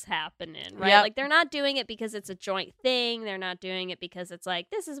feelings happening, right? Yep. Like they're not doing it because it's a joint thing. They're not doing it because it's like,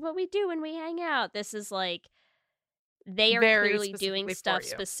 this is what we do when we hang out. This is like, they are Very clearly doing specifically stuff for you.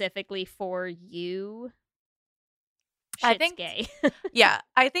 specifically for you. I Shit's think- gay. Yeah.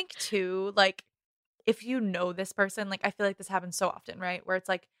 I think too, like, if you know this person, like, I feel like this happens so often, right? Where it's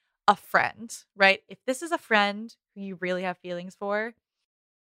like a friend, right? If this is a friend who you really have feelings for,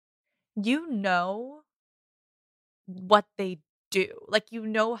 you know what they do. Like, you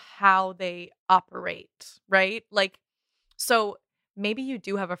know how they operate, right? Like, so maybe you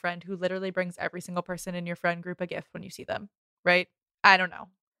do have a friend who literally brings every single person in your friend group a gift when you see them, right? I don't know,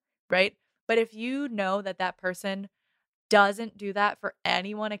 right? But if you know that that person doesn't do that for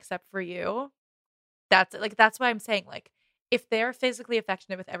anyone except for you, that's why I'm saying, like, if they're physically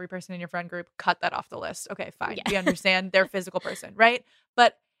affectionate with every person in your friend group, cut that off the list. Okay, fine. Yeah. We understand they're a physical person, right?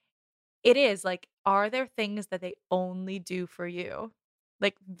 But it is like, are there things that they only do for you?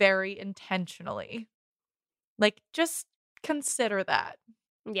 Like, very intentionally. Like, just consider that.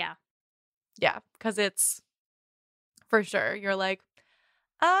 Yeah. Yeah, because it's for sure. You're like,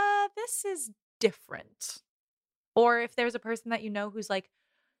 this is different. Or if there's a person that you know who's like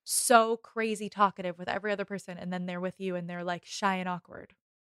so crazy talkative with every other person, and then they're with you and they're like shy and awkward.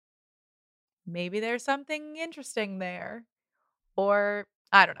 Maybe there's something interesting there. Or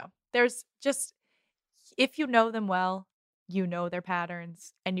I don't know. There's just, if you know them well, you know their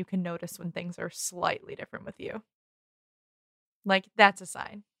patterns, and you can notice when things are slightly different with you. Like, that's a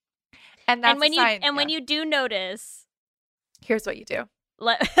sign. And that's when a sign. when you do notice, here's what you do.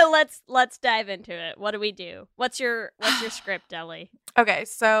 Let's dive into it. What do we do? What's your script, Ellie? Okay,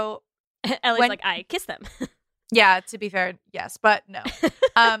 so Ellie's like, I kiss them. Yeah, to be fair, yes, but no.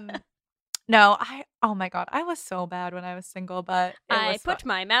 No, oh my god, I was so bad when I was single, but I put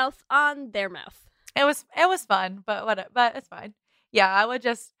my mouth on their mouth. It was fun, but it's fine. Yeah, I would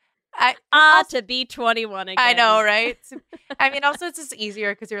just to be 21 again. I know, right? I mean, also it's just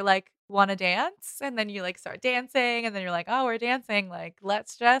easier because you're like, want to dance, and then you like start dancing, and then you're like, oh, we're dancing, like,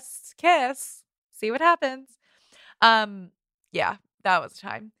 let's just kiss, see what happens. Yeah, that was a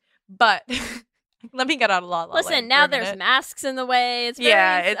time, but let me get out of La La Land. Listen, now there's masks in the way. It's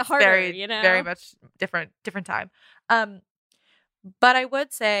harder, very, you know, very much different time. But I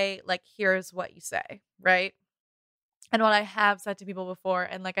would say, like, here's what you say, right? And what I have said to people before,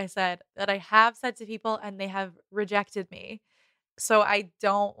 and like I said, that I have said to people and they have rejected me. So I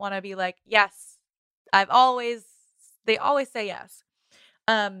don't want to be like, yes, they always say yes.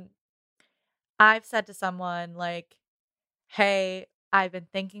 I've said to someone like, hey, I've been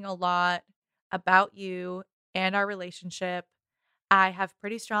thinking a lot about you and our relationship. I have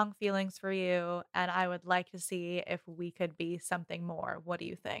pretty strong feelings for you, and I would like to see if we could be something more. What do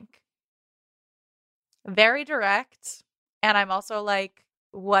you think? Very direct. And I'm also like,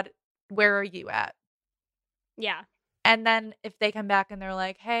 where are you at? Yeah. And then if they come back and they're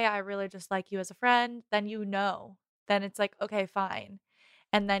like, hey, I really just like you as a friend, then you know. Then it's like, okay, fine.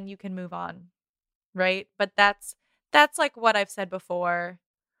 And then you can move on. Right? But that's like what I've said before.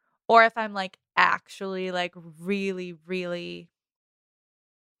 Or if I'm like actually like really, really,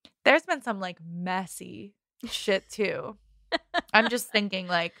 there's been some like messy shit too. I'm just thinking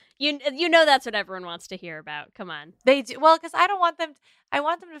like, you know that's what everyone wants to hear about. Come on. They do. Well, because I want them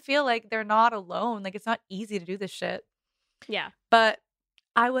to feel like they're not alone. Like, it's not easy to do this shit. Yeah. But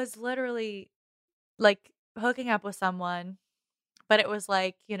I was literally like hooking up with someone, but it was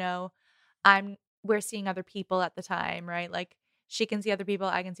like, you know, we're seeing other people at the time, right? Like, she can see other people,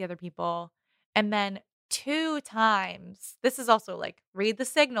 I can see other people. And then 2 times, this is also like, read the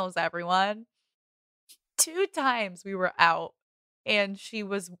signals, everyone. 2 times we were out and she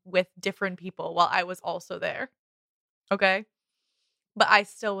was with different people while I was also there. Okay? But I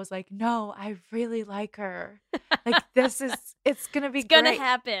still was like, no, I really like her. Like, it's going to be great. It's going to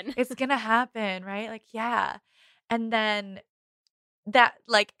happen. It's going to happen, right? Like, yeah. And then that,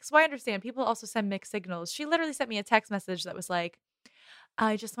 like, so I understand people also send mixed signals. She literally sent me a text message that was like,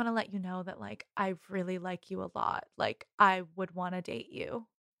 I just want to let you know that, like, I really like you a lot. Like, I would want to date you.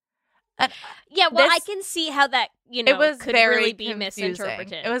 And yeah, well, I can see how that, you know, it was could very really be confusing.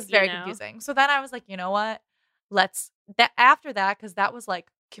 misinterpreted. It was very confusing. So then I was like, you know what? After that, because that was like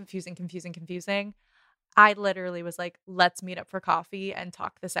confusing. I literally was like, let's meet up for coffee and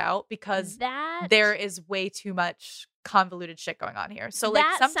talk this out, because there is way too much convoluted shit going on here. So like,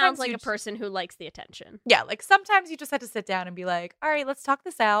 that sometimes sounds like a person who likes the attention. Yeah, like sometimes you just had to sit down and be like, all right, let's talk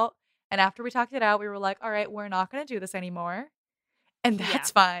this out. And after we talked it out, we were like, all right, we're not going to do this anymore. And that's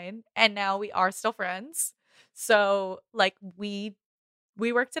fine. And now we are still friends. So like, we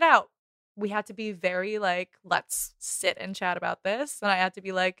worked it out. We had to be very like, let's sit and chat about this. And I had to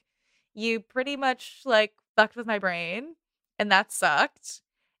be like, you pretty much like fucked with my brain, and that sucked.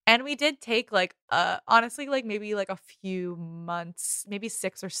 And we did take like honestly like maybe like a few months, maybe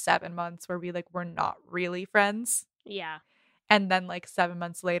 6 or 7 months where we like were not really friends. Yeah. And then like 7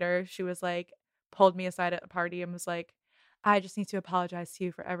 months later, she was like, pulled me aside at a party and was like, I just need to apologize to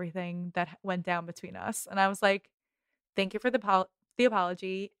you for everything that went down between us. And I was like, thank you for the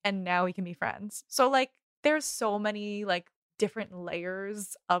apology, and now we can be friends. So like, there's so many like different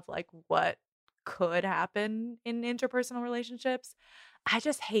layers of like what could happen in interpersonal relationships. I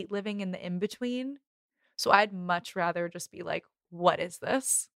just hate living in the in between. So I'd much rather just be like, what is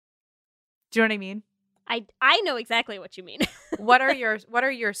this? Do you know what I mean? I know exactly what you mean. What are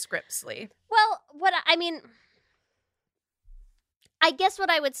your scripts, Lee? Well, I guess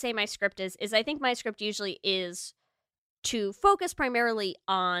what I would say my script is I think my script usually is to focus primarily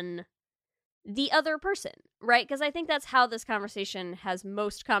on the other person, right? Because I think that's how this conversation has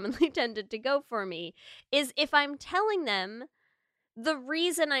most commonly tended to go for me, is if I'm telling them, the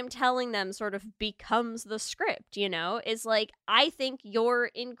reason I'm telling them sort of becomes the script, is like, I think you're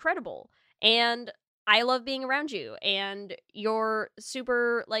incredible and I love being around you and you're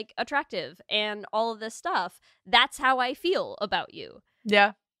super like attractive and all of this stuff. That's how I feel about you.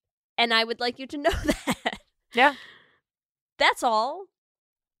 Yeah. And I would like you to know that. Yeah. That's all.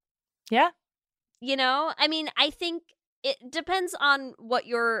 Yeah. I mean, I think it depends on what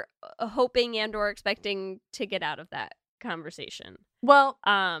you're hoping and or expecting to get out of that conversation. Well,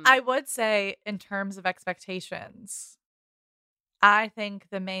 I would say in terms of expectations, I think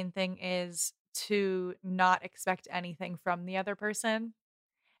the main thing is to not expect anything from the other person.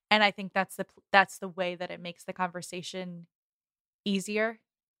 And I think that's the way that it makes the conversation easier.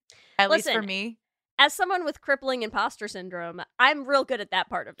 At least for me. As someone with crippling imposter syndrome, I'm real good at that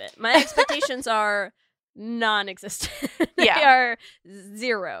part of it. My expectations are non-existent. They are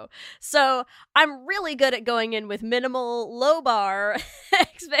zero. So I'm really good at going in with minimal, low bar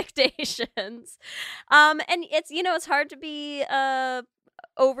expectations. And it's hard to be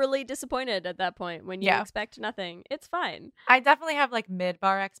overly disappointed at that point when you expect nothing. It's fine. I definitely have like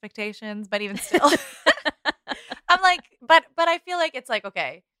mid-bar expectations, but even still, I'm like, but I feel like it's like,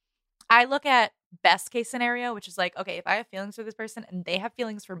 okay, I look at best case scenario, which is like, okay, if I have feelings for this person and they have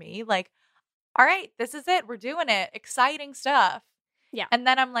feelings for me, like, all right, this is it. We're doing it. Exciting stuff. Yeah. And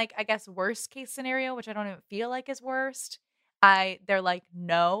then I'm like, I guess worst case scenario, which I don't even feel like is worst. They're like,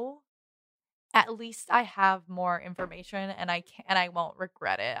 no, at least I have more information and I won't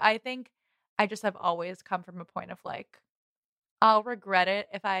regret it. I think I just have always come from a point of like, I'll regret it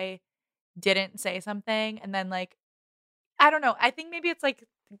if I didn't say something. And then like, I don't know. I think maybe it's like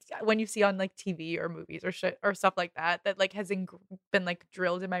when you see on like TV or movies or shit or stuff like that like has been like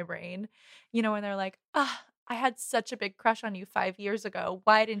drilled in my brain, when they're like, I had such a big crush on you 5 years ago.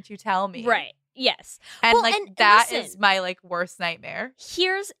 Why didn't you tell me? Right. Yes. And that is my like worst nightmare.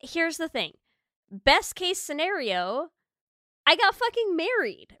 Here's the thing. Best case scenario, I got fucking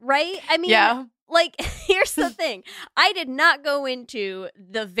married, right? I mean, like, here's the thing. I did not go into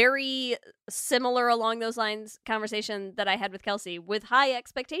the very similar along those lines conversation that I had with Kelsey with high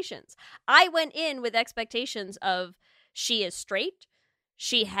expectations. I went in with expectations of she is straight.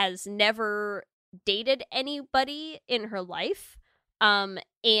 She has never dated anybody in her life.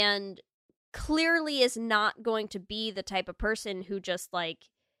 And clearly is not going to be the type of person who just like,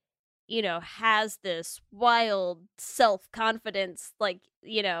 has this wild self-confidence, like,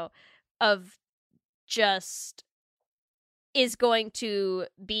 of just is going to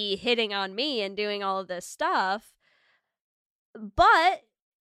be hitting on me and doing all of this stuff. But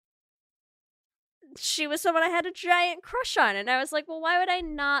she was someone I had a giant crush on. And I was like, well, why would I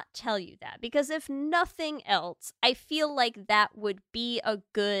not tell you that? Because if nothing else, I feel like that would be a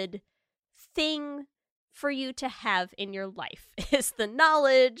good thing for you to have in your life, is the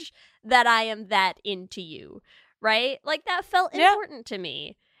knowledge that I am that into you, right? Like, that felt important to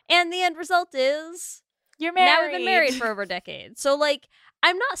me. And the end result is you're married. Now we've been married for over a decade. So, like,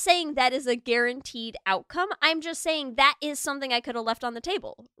 I'm not saying that is a guaranteed outcome. I'm just saying that is something I could have left on the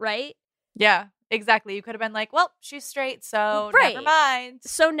table, right? Yeah, exactly. You could have been like, well, she's straight, so never mind.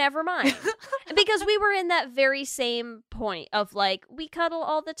 So never mind. Because we were in that very same point of like, we cuddle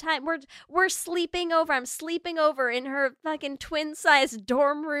all the time. We're sleeping over. I'm sleeping over in her fucking twin-sized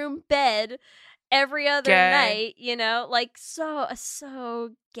dorm room bed every other night, like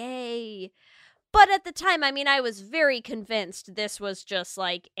so gay. But at the time, I mean, I was very convinced this was just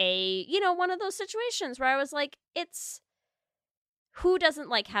like a, one of those situations where I was like, it's, who doesn't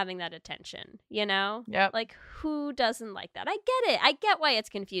like having that attention, Yep. Like, who doesn't like that? I get it. I get why it's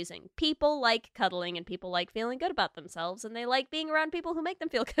confusing. People like cuddling and people like feeling good about themselves and they like being around people who make them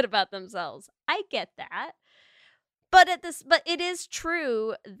feel good about themselves. I get that. But it is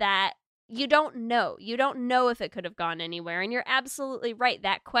true that you don't know. You don't know if it could have gone anywhere. And you're absolutely right.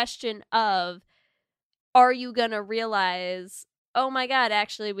 That question of, are you going to realize, oh my God,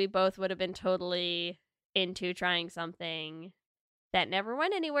 actually, we both would have been totally into trying something that never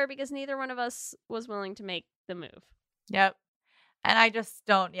went anywhere because neither one of us was willing to make the move. Yep. And I just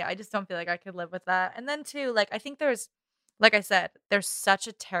don't feel like I could live with that. And then too, like, I think there's like I said, there's such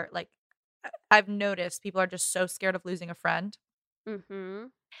a like I've noticed people are just so scared of losing a friend. Mm-hmm.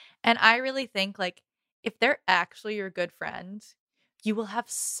 And I really think like if they're actually your good friend, you will have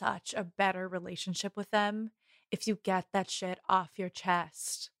such a better relationship with them if you get that shit off your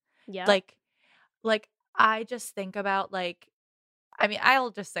chest. Yeah. Like I just think about like, I mean, I'll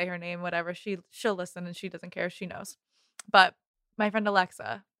just say her name, whatever. She'll listen and she doesn't care. She knows. But my friend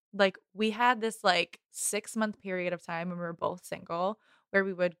Alexa, like we had this like 6-month period of time when we were both single where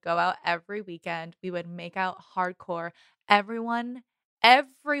we would go out every weekend. We would make out hardcore. Everyone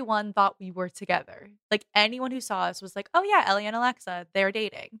thought we were together. Like anyone who saw us was like, oh yeah, Ellie and Alexa, they're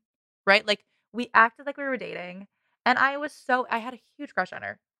dating. Right? Like we acted like we were dating. And I had a huge crush on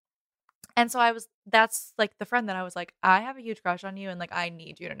her. And so that's like the friend that I was like, I have a huge crush on you and like I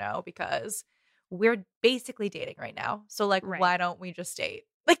need you to know because we're basically dating right now. So like why don't we just date?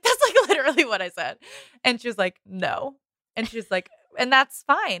 Like that's like literally what I said. And she was like, no. And she's like, and that's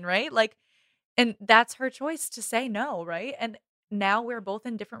fine, right? Like, and that's her choice to say no, right? And now we're both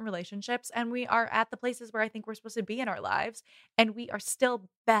in different relationships and we are at the places where I think we're supposed to be in our lives. And we are still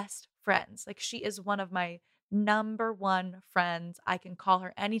best friends. Like she is one of my number one friends. I can call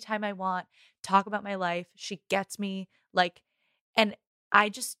her anytime I want, talk about my life. She gets me. Like, and I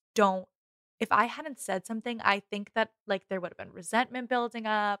just don't, if I hadn't said something, I think that like there would have been resentment building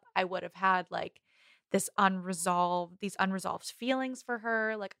up. I would have had like these unresolved feelings for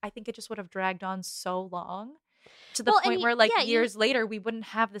her. Like, I think it just would have dragged on so long to the point where like years later, we wouldn't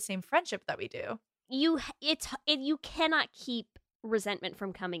have the same friendship that we do. You cannot keep resentment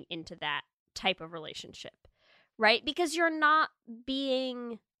from coming into that type of relationship. Right? Because you're not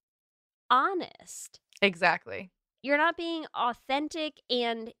being honest. Exactly. You're not being authentic,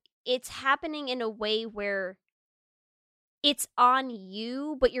 and it's happening in a way where it's on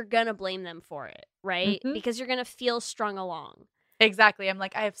you, but you're going to blame them for it, right? Mm-hmm. Because you're going to feel strung along. Exactly. I'm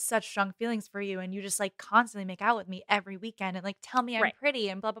like, I have such strong feelings for you, and you just like constantly make out with me every weekend and like tell me I'm pretty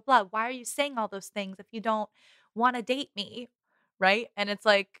and blah, blah, blah. Why are you saying all those things if you don't want to date me? Right? And it's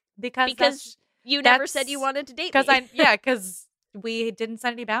like, because you never said you wanted to date me. Because we didn't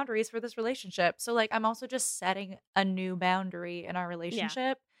set any boundaries for this relationship. So like I'm also just setting a new boundary in our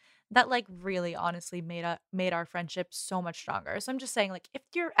relationship that like really honestly made our friendship so much stronger. So I'm just saying like if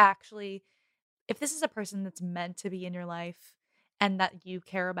this is a person that's meant to be in your life and that you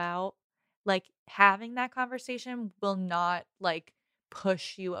care about, like having that conversation will not like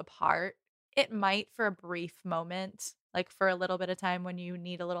push you apart. It might for a brief moment, like for a little bit of time when you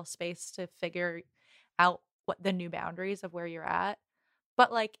need a little space to figure out what the new boundaries of where you're at.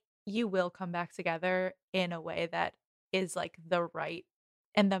 But like you will come back together in a way that is like the right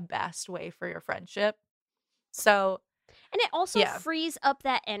and the best way for your friendship. So, and it also frees up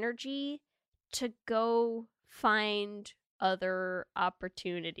that energy to go find other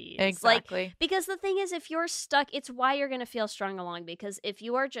opportunities. Exactly. Like, because the thing is, if you're stuck, it's why you're going to feel strung along, because if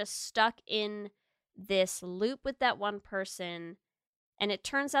you are just stuck in this loop with that one person and it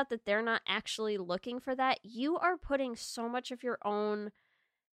turns out that they're not actually looking for that, you are putting so much of your own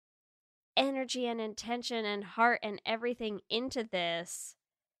energy and intention and heart and everything into this,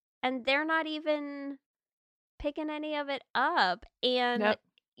 and they're not even picking any of it up. And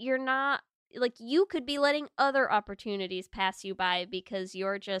you're not, like, you could be letting other opportunities pass you by because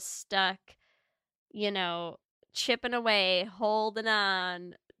you're just stuck, you know, chipping away, holding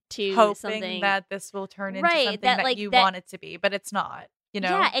on to hoping something that this will turn into something that like, you want it to be, but it's not, you know?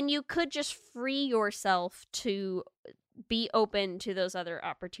 Yeah, and you could just free yourself to be open to those other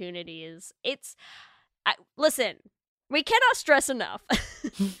opportunities. Listen, we cannot stress enough.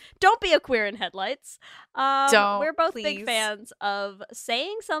 Don't be a queer in headlights. We're both big fans of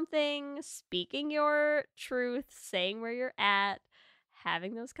saying something, speaking your truth, saying where you're at,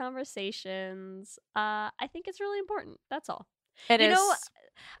 having those conversations. I think it's really important. That's all. It is.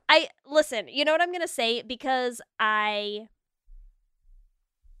 Listen, you know what I'm gonna say, because we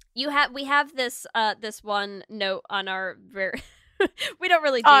have this one note on our very we don't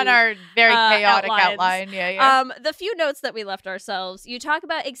really do on our very chaotic outline. Yeah. The few notes that we left ourselves, you talk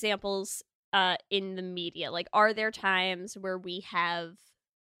about examples in the media. Like, are there times where we have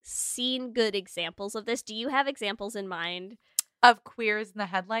seen good examples of this? Do you have examples in mind of queers in the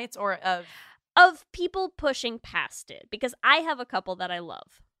headlights, or of people pushing past it? Because I have a couple that I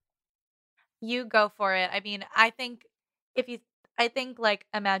love. You go for it. I mean, I think like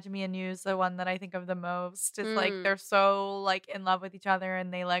Imagine Me and You is the one that I think of the most. It's like they're so like in love with each other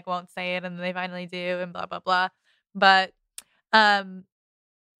and they like won't say it and they finally do and blah blah blah. But yeah,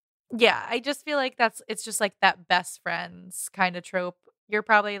 I just feel like it's just like that best friends kind of trope. You're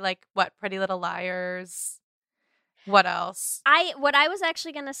probably like what, Pretty Little Liars. What else? What I was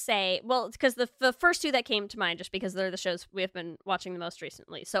actually going to say, well, because the first two that came to mind, just because they're the shows we have been watching the most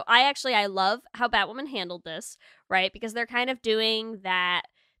recently. So I love how Batwoman handled this, right? Because they're kind of doing that.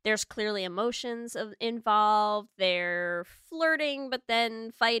 There's clearly emotions involved. They're flirting, but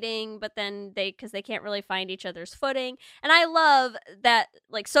then fighting, but then because they can't really find each other's footing. And I love that,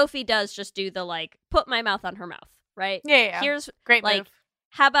 like, Sophie does just do the, like, put my mouth on her mouth, right? Yeah. Here's great like, move.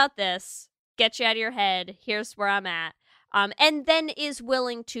 How about this? Get you out of your head. Here's where I'm at. And then is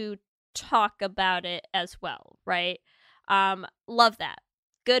willing to talk about it as well, right? Love that.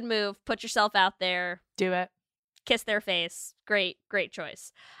 Good move. Put yourself out there. Do it. Kiss their face. Great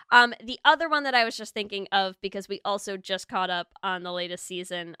choice. The other one that I was just thinking of, because we also just caught up on the latest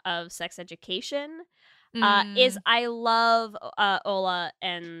season of Sex Education, is I love Ola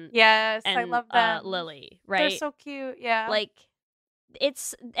and I love them. Lily, right? They're so cute. Yeah. Like,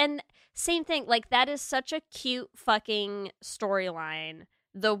 and same thing, like, that is such a cute fucking storyline.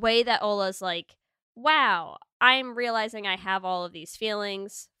 The way that Ola's like, wow, I'm realizing I have all of these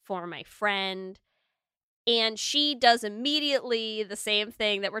feelings for my friend. And she does immediately the same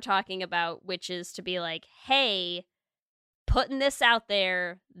thing that we're talking about, which is to be like, hey, putting this out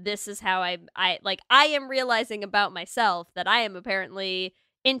there, this is how I am realizing about myself that I am apparently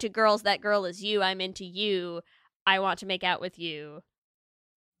into girls. That girl is you. I'm into you. I want to make out with you.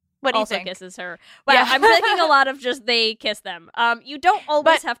 What do you also think? Kisses her. Wow, yeah. I'm thinking a lot of just they kiss them. You don't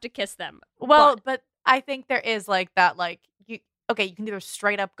always have to kiss them. Well, but I think there is like that, like, you can either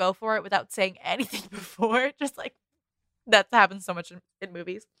straight up go for it without saying anything before. Just like, that happens so much in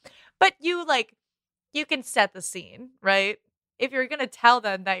movies. But you can set the scene, right? If you're going to tell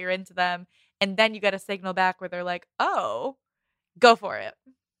them that you're into them, and then you get a signal back where they're like, oh, go for it.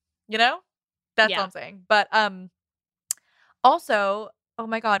 You know? That's all I'm saying. But also, oh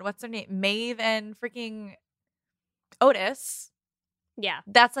my God, what's their name? Maeve and freaking Otis. Yeah.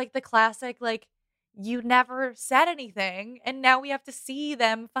 That's like the classic, like, you never said anything, and now we have to see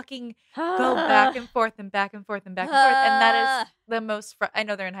them fucking go back and forth and back and forth and back and forth. And that is the most, I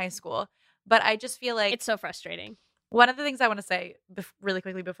know they're in high school, but I just feel like it's so frustrating. One of the things I want to say really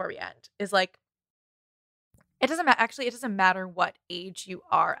quickly before we end is, like, it doesn't matter what age you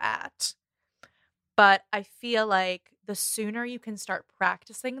are at. But I feel like the sooner you can start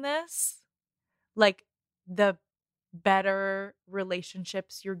practicing this, like, the better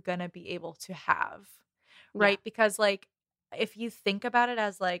relationships you're gonna be able to have, right? Yeah. Because, like, if you think about it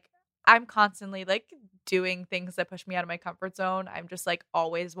as, like, I'm constantly, like, doing things that push me out of my comfort zone. I'm just, like,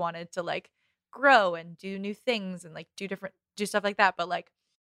 always wanted to, like, grow and do new things and, like, do stuff like that. But, like,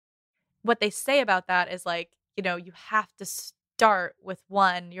 what they say about that is, like, you know, you have to start with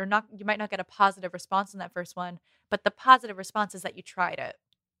one. You might not get a positive response in that first one, but the positive response is that you tried it.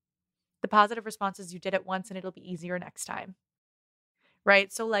 The positive response is you did it once and it'll be easier next time.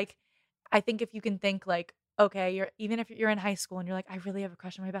 Right? So, like, I think if you can think, like, okay, even if you're in high school and you're like, I really have a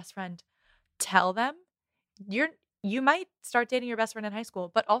crush on my best friend, tell them. You might start dating your best friend in high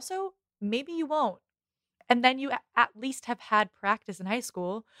school, but also maybe you won't. And then you at least have had practice in high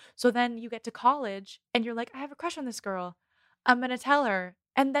school. So then you get to college and you're like, I have a crush on this girl. I'm going to tell her.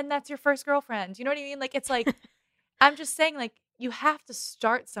 And then that's your first girlfriend. You know what I mean? Like, it's like, I'm just saying, like, you have to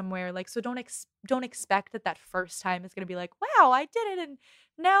start somewhere. Like, so don't expect that first time is going to be like, wow, I did it. And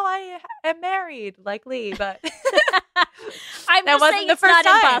now I am married, like Lee, but I'm just saying it's not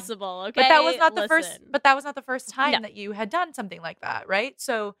impossible. Okay. But that was not the first time that you had done something like that. Right.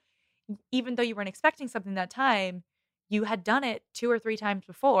 So even though you weren't expecting something that time, you had done it 2 or 3 times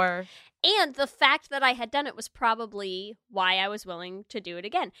before. And the fact that I had done it was probably why I was willing to do it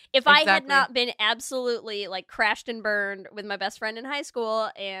again. If I had not been absolutely, like, crashed and burned with my best friend in high school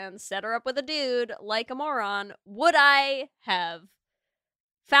and set her up with a dude like a moron, would I have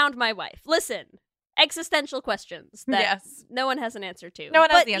found my wife? Listen, existential questions that no one has an answer to. No one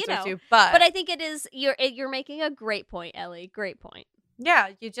has the answer to, but I think it is, you're making a great point, Ellie. Great point. Yeah,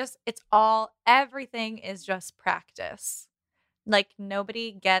 everything is just practice. Like,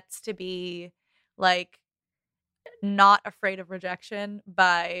 nobody gets to be, like, not afraid of rejection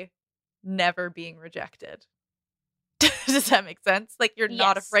by never being rejected. Does that make sense? Like, you're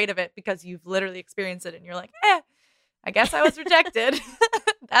not afraid of it because you've literally experienced it and you're like, I guess I was rejected.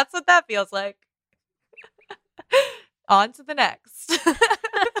 That's what that feels like. On to the next.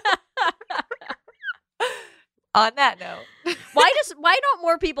 On that note, why don't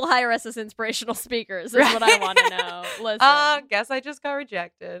more people hire us as inspirational speakers? Is what I want to know. Listen, guess I just got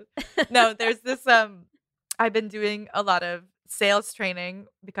rejected. No, there's this. I've been doing a lot of sales training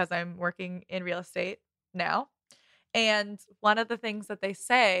because I'm working in real estate now, And one of the things that they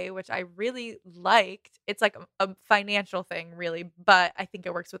say, which I really liked, it's like a financial thing, really, but I think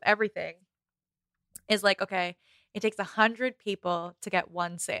it works with everything, is like, okay, it takes 100 people to get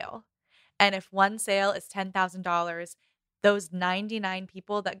one sale. And if one sale is $10,000, those 99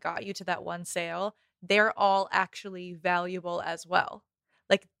 people that got you to that one sale, they're all actually valuable as well.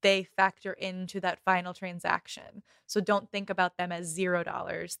 Like they factor into that final transaction. So don't think about them as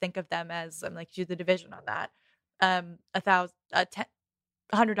 $0. Think of them as, I'm like, do the division on that.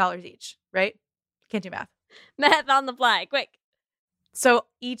 $100 each, right? Can't do math. Math on the fly, quick. So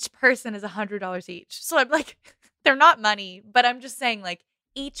each person is $100 each. So I'm like, they're not money, but I'm just saying, like,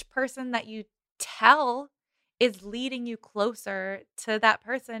 each person that you tell is leading you closer to that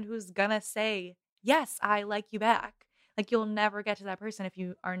person who's gonna say, yes, I like you back. Like, you'll never get to that person if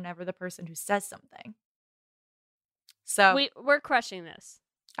you are never the person who says something. So we're crushing this.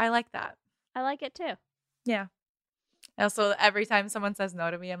 I like that. I like it too. Yeah. Also, every time someone says no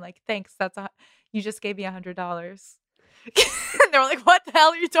to me, I'm like, thanks. You just gave me $100. And they're like, what the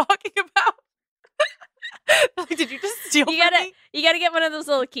hell are you talking about? Like, did you just steal from me? You gotta get one of those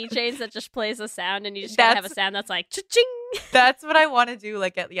little keychains that just plays a sound, and you just gotta have a sound that's like cha-ching. That's what I want to do.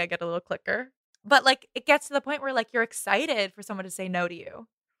 Like, get a little clicker. But like, it gets to the point where like you're excited for someone to say no to you,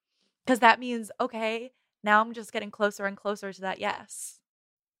 because that means, okay, now I'm just getting closer and closer to that yes.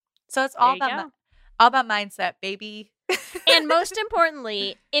 So it's all about mindset, baby. And most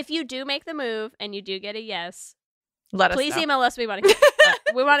importantly, if you do make the move and you do get a yes, please email us. We want to hear.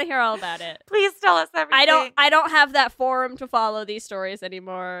 We want to hear all about it. Please tell us everything. I don't have that forum to follow these stories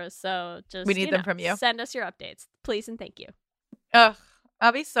anymore, so just we need them from you. Send us your updates, please, and thank you. Ugh,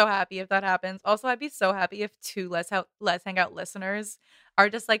 I'll be so happy if that happens. Also, I'd be so happy if two Let's Hang Out listeners are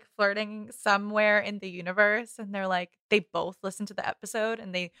just like flirting somewhere in the universe, and they're like, they both listen to the episode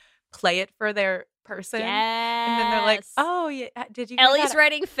and they play it for their person. Yes. And then they're like, oh, yeah, did you? Ellie's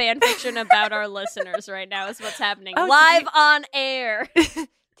writing fan fiction about our listeners right now is what's happening. Oh, live on air.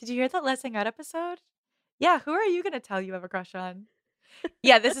 Did you hear that Let's Hang Out episode? Yeah, who are you going to tell you have a crush on?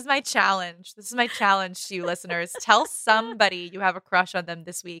 Yeah, this is my challenge. This is my challenge to you listeners. Tell somebody you have a crush on them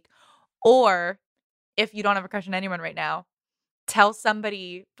this week. Or if you don't have a crush on anyone right now, tell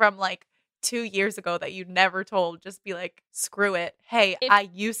somebody from like 2 years ago that you never told. Just be like, screw it. Hey, I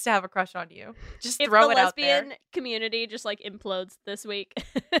used to have a crush on you. Just throw it out there. If the lesbian community just like implodes this week,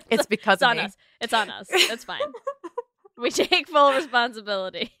 it's because of me. Us. It's on us. It's fine. We take full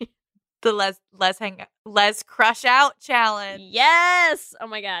responsibility. The Les Crush Out challenge. Yes. Oh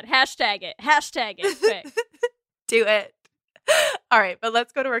my God. Hashtag it. Quick. Do it. All right, but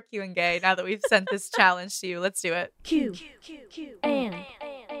let's go to our Q and Gay now that we've sent this challenge to you. Let's do it. Q and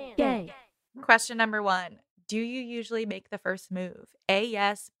Gay. Question number 1. Do you usually make the first move? A,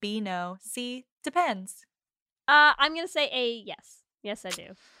 yes. B, no. C, depends. I'm going to say A, yes. Yes, I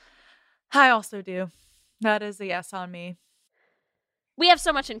do. I also do. That is a yes on me. We have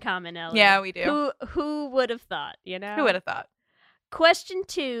so much in common, Ellie. Yeah, we do. Who would have thought, you know? Who would have thought? Question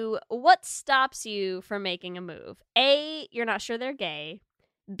 2, what stops you from making a move? A, you're not sure they're gay.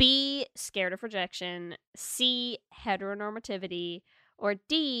 B, scared of rejection. C, heteronormativity. Or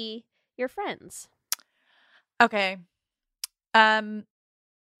D, your friends. Okay. I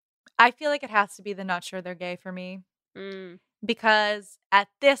feel like it has to be the not sure they're gay for me. Because at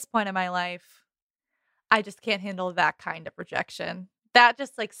this point in my life, I just can't handle that kind of rejection. That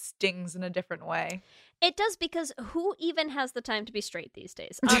just like stings in a different way. It does, because who even has the time to be straight these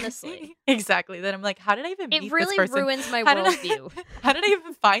days, honestly? Exactly. Then I'm like, how did I even meet really this person? ruins my worldview. How did I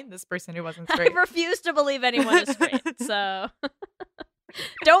even find this person who wasn't straight? I refuse to believe anyone is straight, so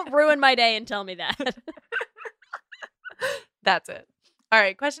don't ruin my day and tell me that. That's it. All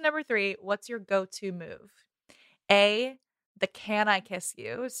right, question number 3. What's your go-to move? A, the can I kiss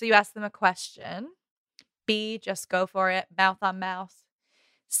you? So you ask them a question. B, just go for it, mouth on mouth.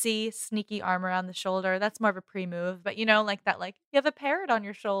 C, sneaky arm around the shoulder. That's more of a pre-move, but you know, like that, like you have a parrot on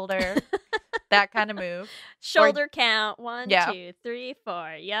your shoulder. That kind of move. Shoulder count. 1, 2, 3,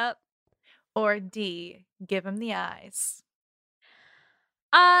 4. Yep. Or D, give him the eyes.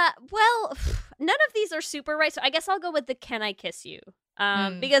 Well, none of these are super right, so I guess I'll go with the can I kiss you?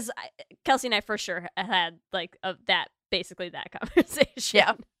 Because Kelsey and I for sure had like basically that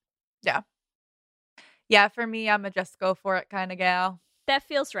conversation. Yeah, for me, I'm a just go for it kind of gal. That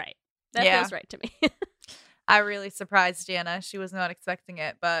feels right. That feels right to me. I really surprised Jana. She was not expecting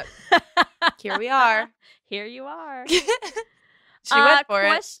it, but here we are. Here you are. She went for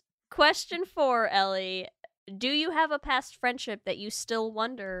it. Question 4, Ellie. Do you have a past friendship that you still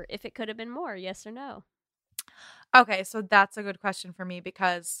wonder if it could have been more? Yes or no? Okay, so that's a good question for me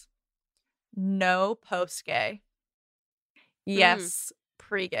because no post-gay. Yes,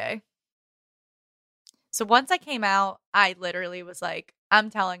 pre-gay. So once I came out, I literally was like, I'm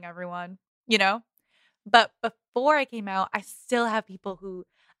telling everyone, you know? But before I came out, I still have people who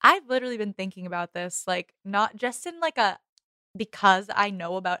I've literally been thinking about this, like, not just in like a because I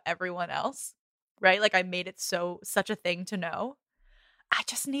know about everyone else, right? Like, I made it such a thing to know. I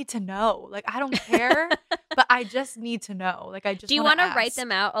just need to know. Like, I don't care, but I just need to know. Like, I just Do you want to write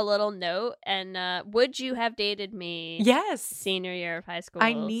them out a little note? And would you have dated me? Yes. Senior year of high school.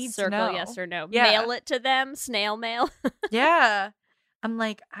 I need to know. Yes or no. Yeah. Mail it to them. Snail mail. Yeah. I'm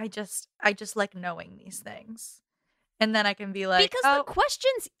like, I just like knowing these things. And then I can be like, because the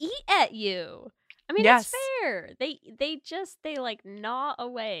questions eat at you. I mean, Yes. it's fair. They like gnaw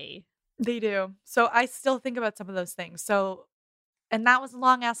away. They do. So I still think about some of those things. So, and that was a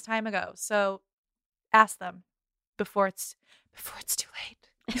long ass time ago. So ask them before it's too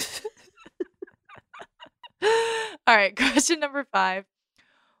late. All right, question number 5.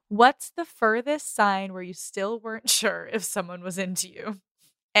 What's the furthest sign where you still weren't sure if someone was into you?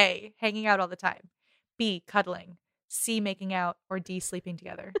 A, hanging out all the time. B, cuddling. C, making out. Or D, sleeping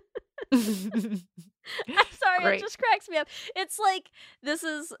together. I'm sorry, Great. it just cracks me up. It's like this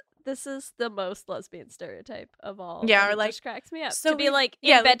is the most lesbian stereotype of all. Yeah, and or it like, just cracks me up so to be we- like in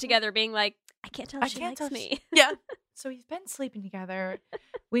yeah, bed like- together, being like, I can't tell if she can't likes tell me. Yeah. So we've been sleeping together.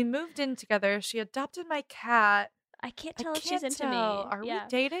 We moved in together. She adopted my cat. I can't tell if she's can't into tell. me. Are Yeah. we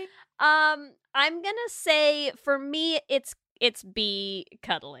dating? I'm gonna say for me, it's B,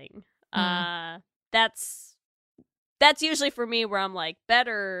 cuddling. That's usually for me where I'm like,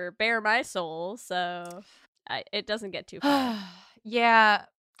 better bare my soul. So it doesn't get too far. Yeah.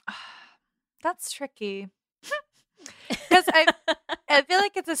 That's tricky. Because I feel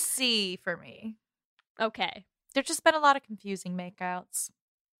like it's a C for me. Okay. There's just been a lot of confusing makeouts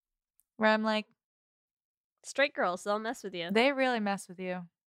where I'm like, Straight girls, they'll mess with you. they really mess with you.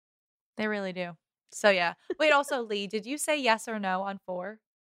 They really do. So yeah. Wait, also Lee, did you say yes or no on 4?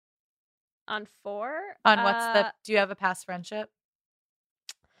 On 4? On do you have a past friendship?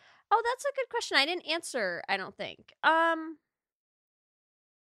 Oh, that's a good question. I didn't answer, I don't think.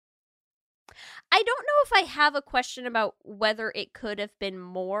 I don't know if I have a question about whether it could have been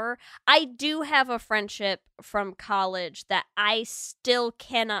more. I do have a friendship from college that I still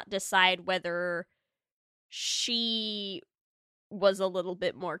cannot decide whether she was a little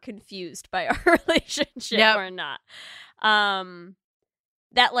bit more confused by our relationship or not.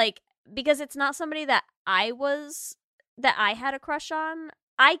 That like, because it's not somebody that I had a crush on.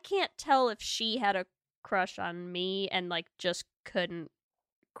 I can't tell if she had a crush on me and like just couldn't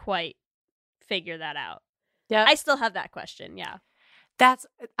quite figure that out. Yeah. I still have that question. Yeah.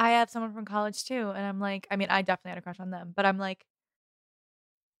 I have someone from college too, and I'm like, I mean, I definitely had a crush on them, but I'm like,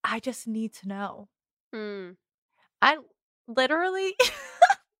 I just need to know. I literally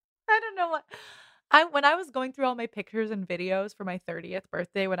I don't know what when I was going through all my pictures and videos for my 30th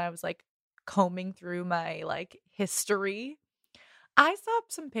birthday, when I was like combing through my like history, I saw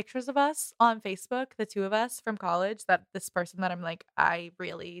some pictures of us on Facebook, the two of us from college, that this person that I'm like, I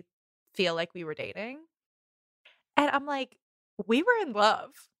really feel like we were dating. And I'm like, we were in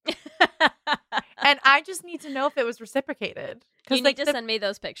love. And I just need to know if it was reciprocated. You need like to send me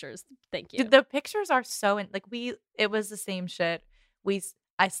those pictures. Thank you. the pictures are so it was the same shit.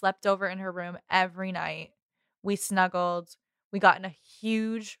 I slept over in her room every night. We snuggled. We got in a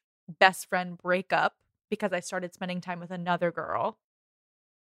huge best friend breakup because I started spending time with another girl.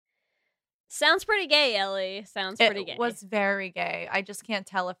 Sounds pretty gay, Ellie. Sounds pretty gay. It was very gay. I just can't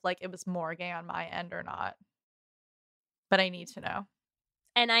tell if like it was more gay on my end or not. But I need to know.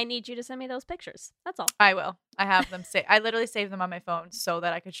 And I need you to send me those pictures. That's all. I will. I have them I literally saved them on my phone so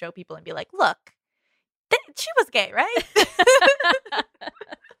that I could show people and be like, look, she was gay, right?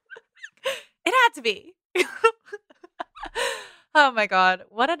 It had to be. Oh my God.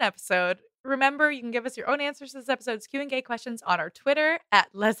 What an episode. Remember, you can give us your own answers to this episode's Q&A questions on our Twitter at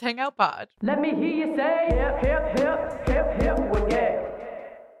Let's Hang Out Pod. Let me hear you say hip, hip, hip, hip, hip, we're gay.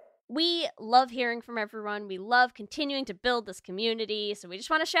 We love hearing from everyone. We love continuing to build this community. So we just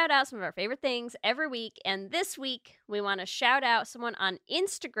want to shout out some of our favorite things every week. And this week, we want to shout out someone on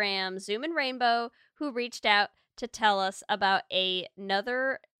Instagram, Zoom and Rainbow, who reached out to tell us about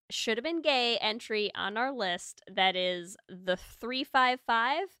another Should Have Been Gay entry on our list that is the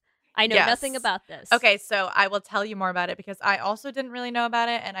 355. I know nothing about this. Okay, so I will tell you more about it because I also didn't really know about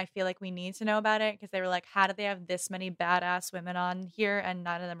it, and I feel like we need to know about it because they were like, how did they have this many badass women on here and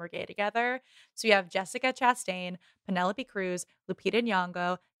none of them were gay together? So you have Jessica Chastain, Penelope Cruz, Lupita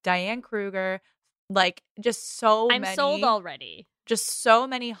Nyong'o, Diane Kruger, like just so many. I'm sold already. Just so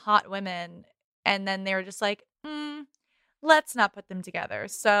many hot women. And then they were just like, let's not put them together.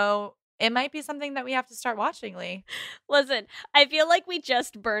 So it might be something that we have to start watching, Lee. Listen, I feel like we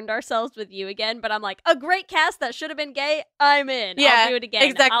just burned ourselves with you again, but I'm like, a great cast that should have been gay, I'm in. Yeah, I'll do it again.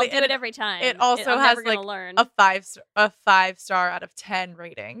 exactly. I'll do it every time. It also I'm has never gonna like learn. a 5-star out of 10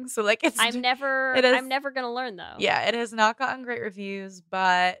 rating. So like I'm never gonna learn though. Yeah, it has not gotten great reviews,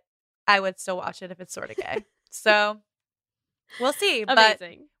 but I would still watch it if it's sort of gay. So we'll see.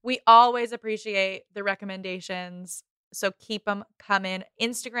 Amazing. But we always appreciate the recommendations. So keep them coming.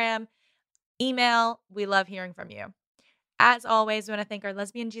 Instagram, email. We love hearing from you. As always, we want to thank our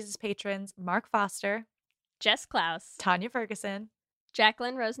Lesbian Jesus patrons, Mark Foster, Jess Klaus, Tanya Ferguson,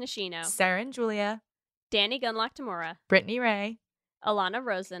 Jacqueline Rose Nishino, Sarah and Julia, Danny Gunlock Tamura, Brittany Ray, Alana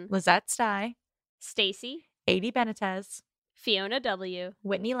Rosen, Lizette Stye, Stacy, Adi Benitez, Fiona W.,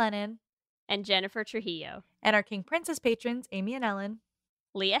 Whitney Lennon, and Jennifer Trujillo. And our King Princess patrons, Amy and Ellen,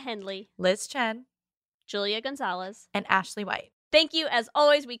 Leah Hendley, Liz Chen, Julia Gonzalez, and Ashley White. Thank you. As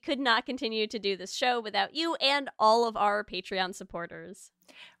always, we could not continue to do this show without you and all of our Patreon supporters.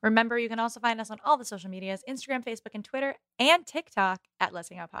 Remember, you can also find us on all the social medias, Instagram, Facebook, and Twitter, and TikTok at Let's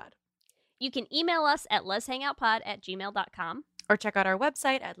Hang Out Pod. You can email us at letshangoutpod@gmail.com. Or check out our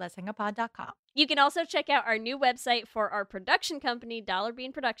website at letshangoutpod.com. You can also check out our new website for our production company, Dollar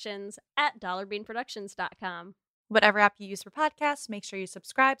Bean Productions, at dollarbeanproductions.com. Whatever app you use for podcasts, make sure you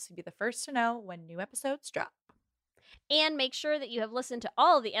subscribe so you'll be the first to know when new episodes drop. And make sure that you have listened to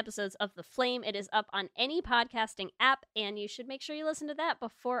all of the episodes of The Flame. It is up on any podcasting app, and you should make sure you listen to that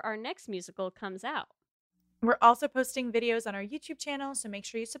before our next musical comes out. We're also posting videos on our YouTube channel, so make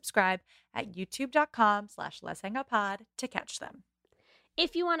sure you subscribe at youtube.com/letshangoutpod to catch them.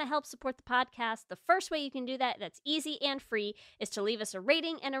 If you want to help support the podcast, the first way you can do that that's easy and free is to leave us a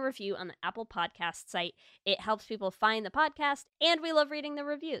rating and a review on the Apple Podcast site. It helps people find the podcast, and we love reading the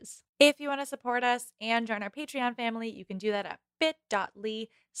reviews. If you want to support us and join our Patreon family, you can do that at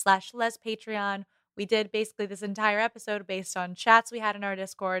bit.ly/lespatreon. We did basically this entire episode based on chats we had in our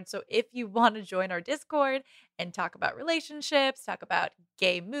Discord. So if you want to join our Discord and talk about relationships, talk about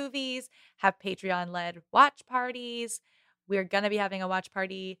gay movies, have Patreon-led watch parties, we're going to be having a watch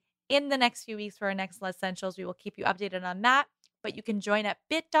party in the next few weeks for our next Les Essentials. We will keep you updated on that, but you can join at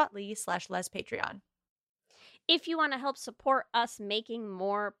bit.ly/lespatreon. If you want to help support us making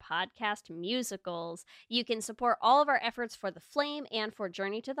more podcast musicals, you can support all of our efforts for The Flame and for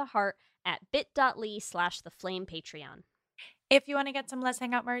Journey to the Heart at bit.ly/theflamepatreon. If you want to get some Let's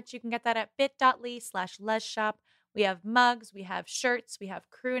Hang Out merch, you can get that at bit.ly/lesshop. We have mugs, we have shirts, we have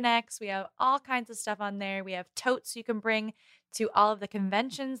crew necks, we have all kinds of stuff on there. We have totes you can bring to all of the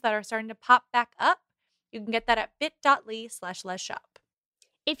conventions that are starting to pop back up. You can get that at bit.ly/lesshop.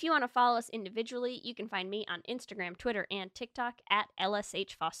 If you want to follow us individually, you can find me on Instagram, Twitter, and TikTok at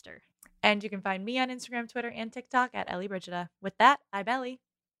LSH Foster. And you can find me on Instagram, Twitter, and TikTok at Ellie Brigida. With that, I'm Ellie.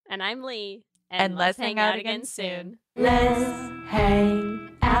 And I'm Lee. And let's hang out again soon. Let's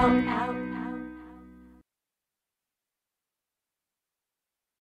hang out.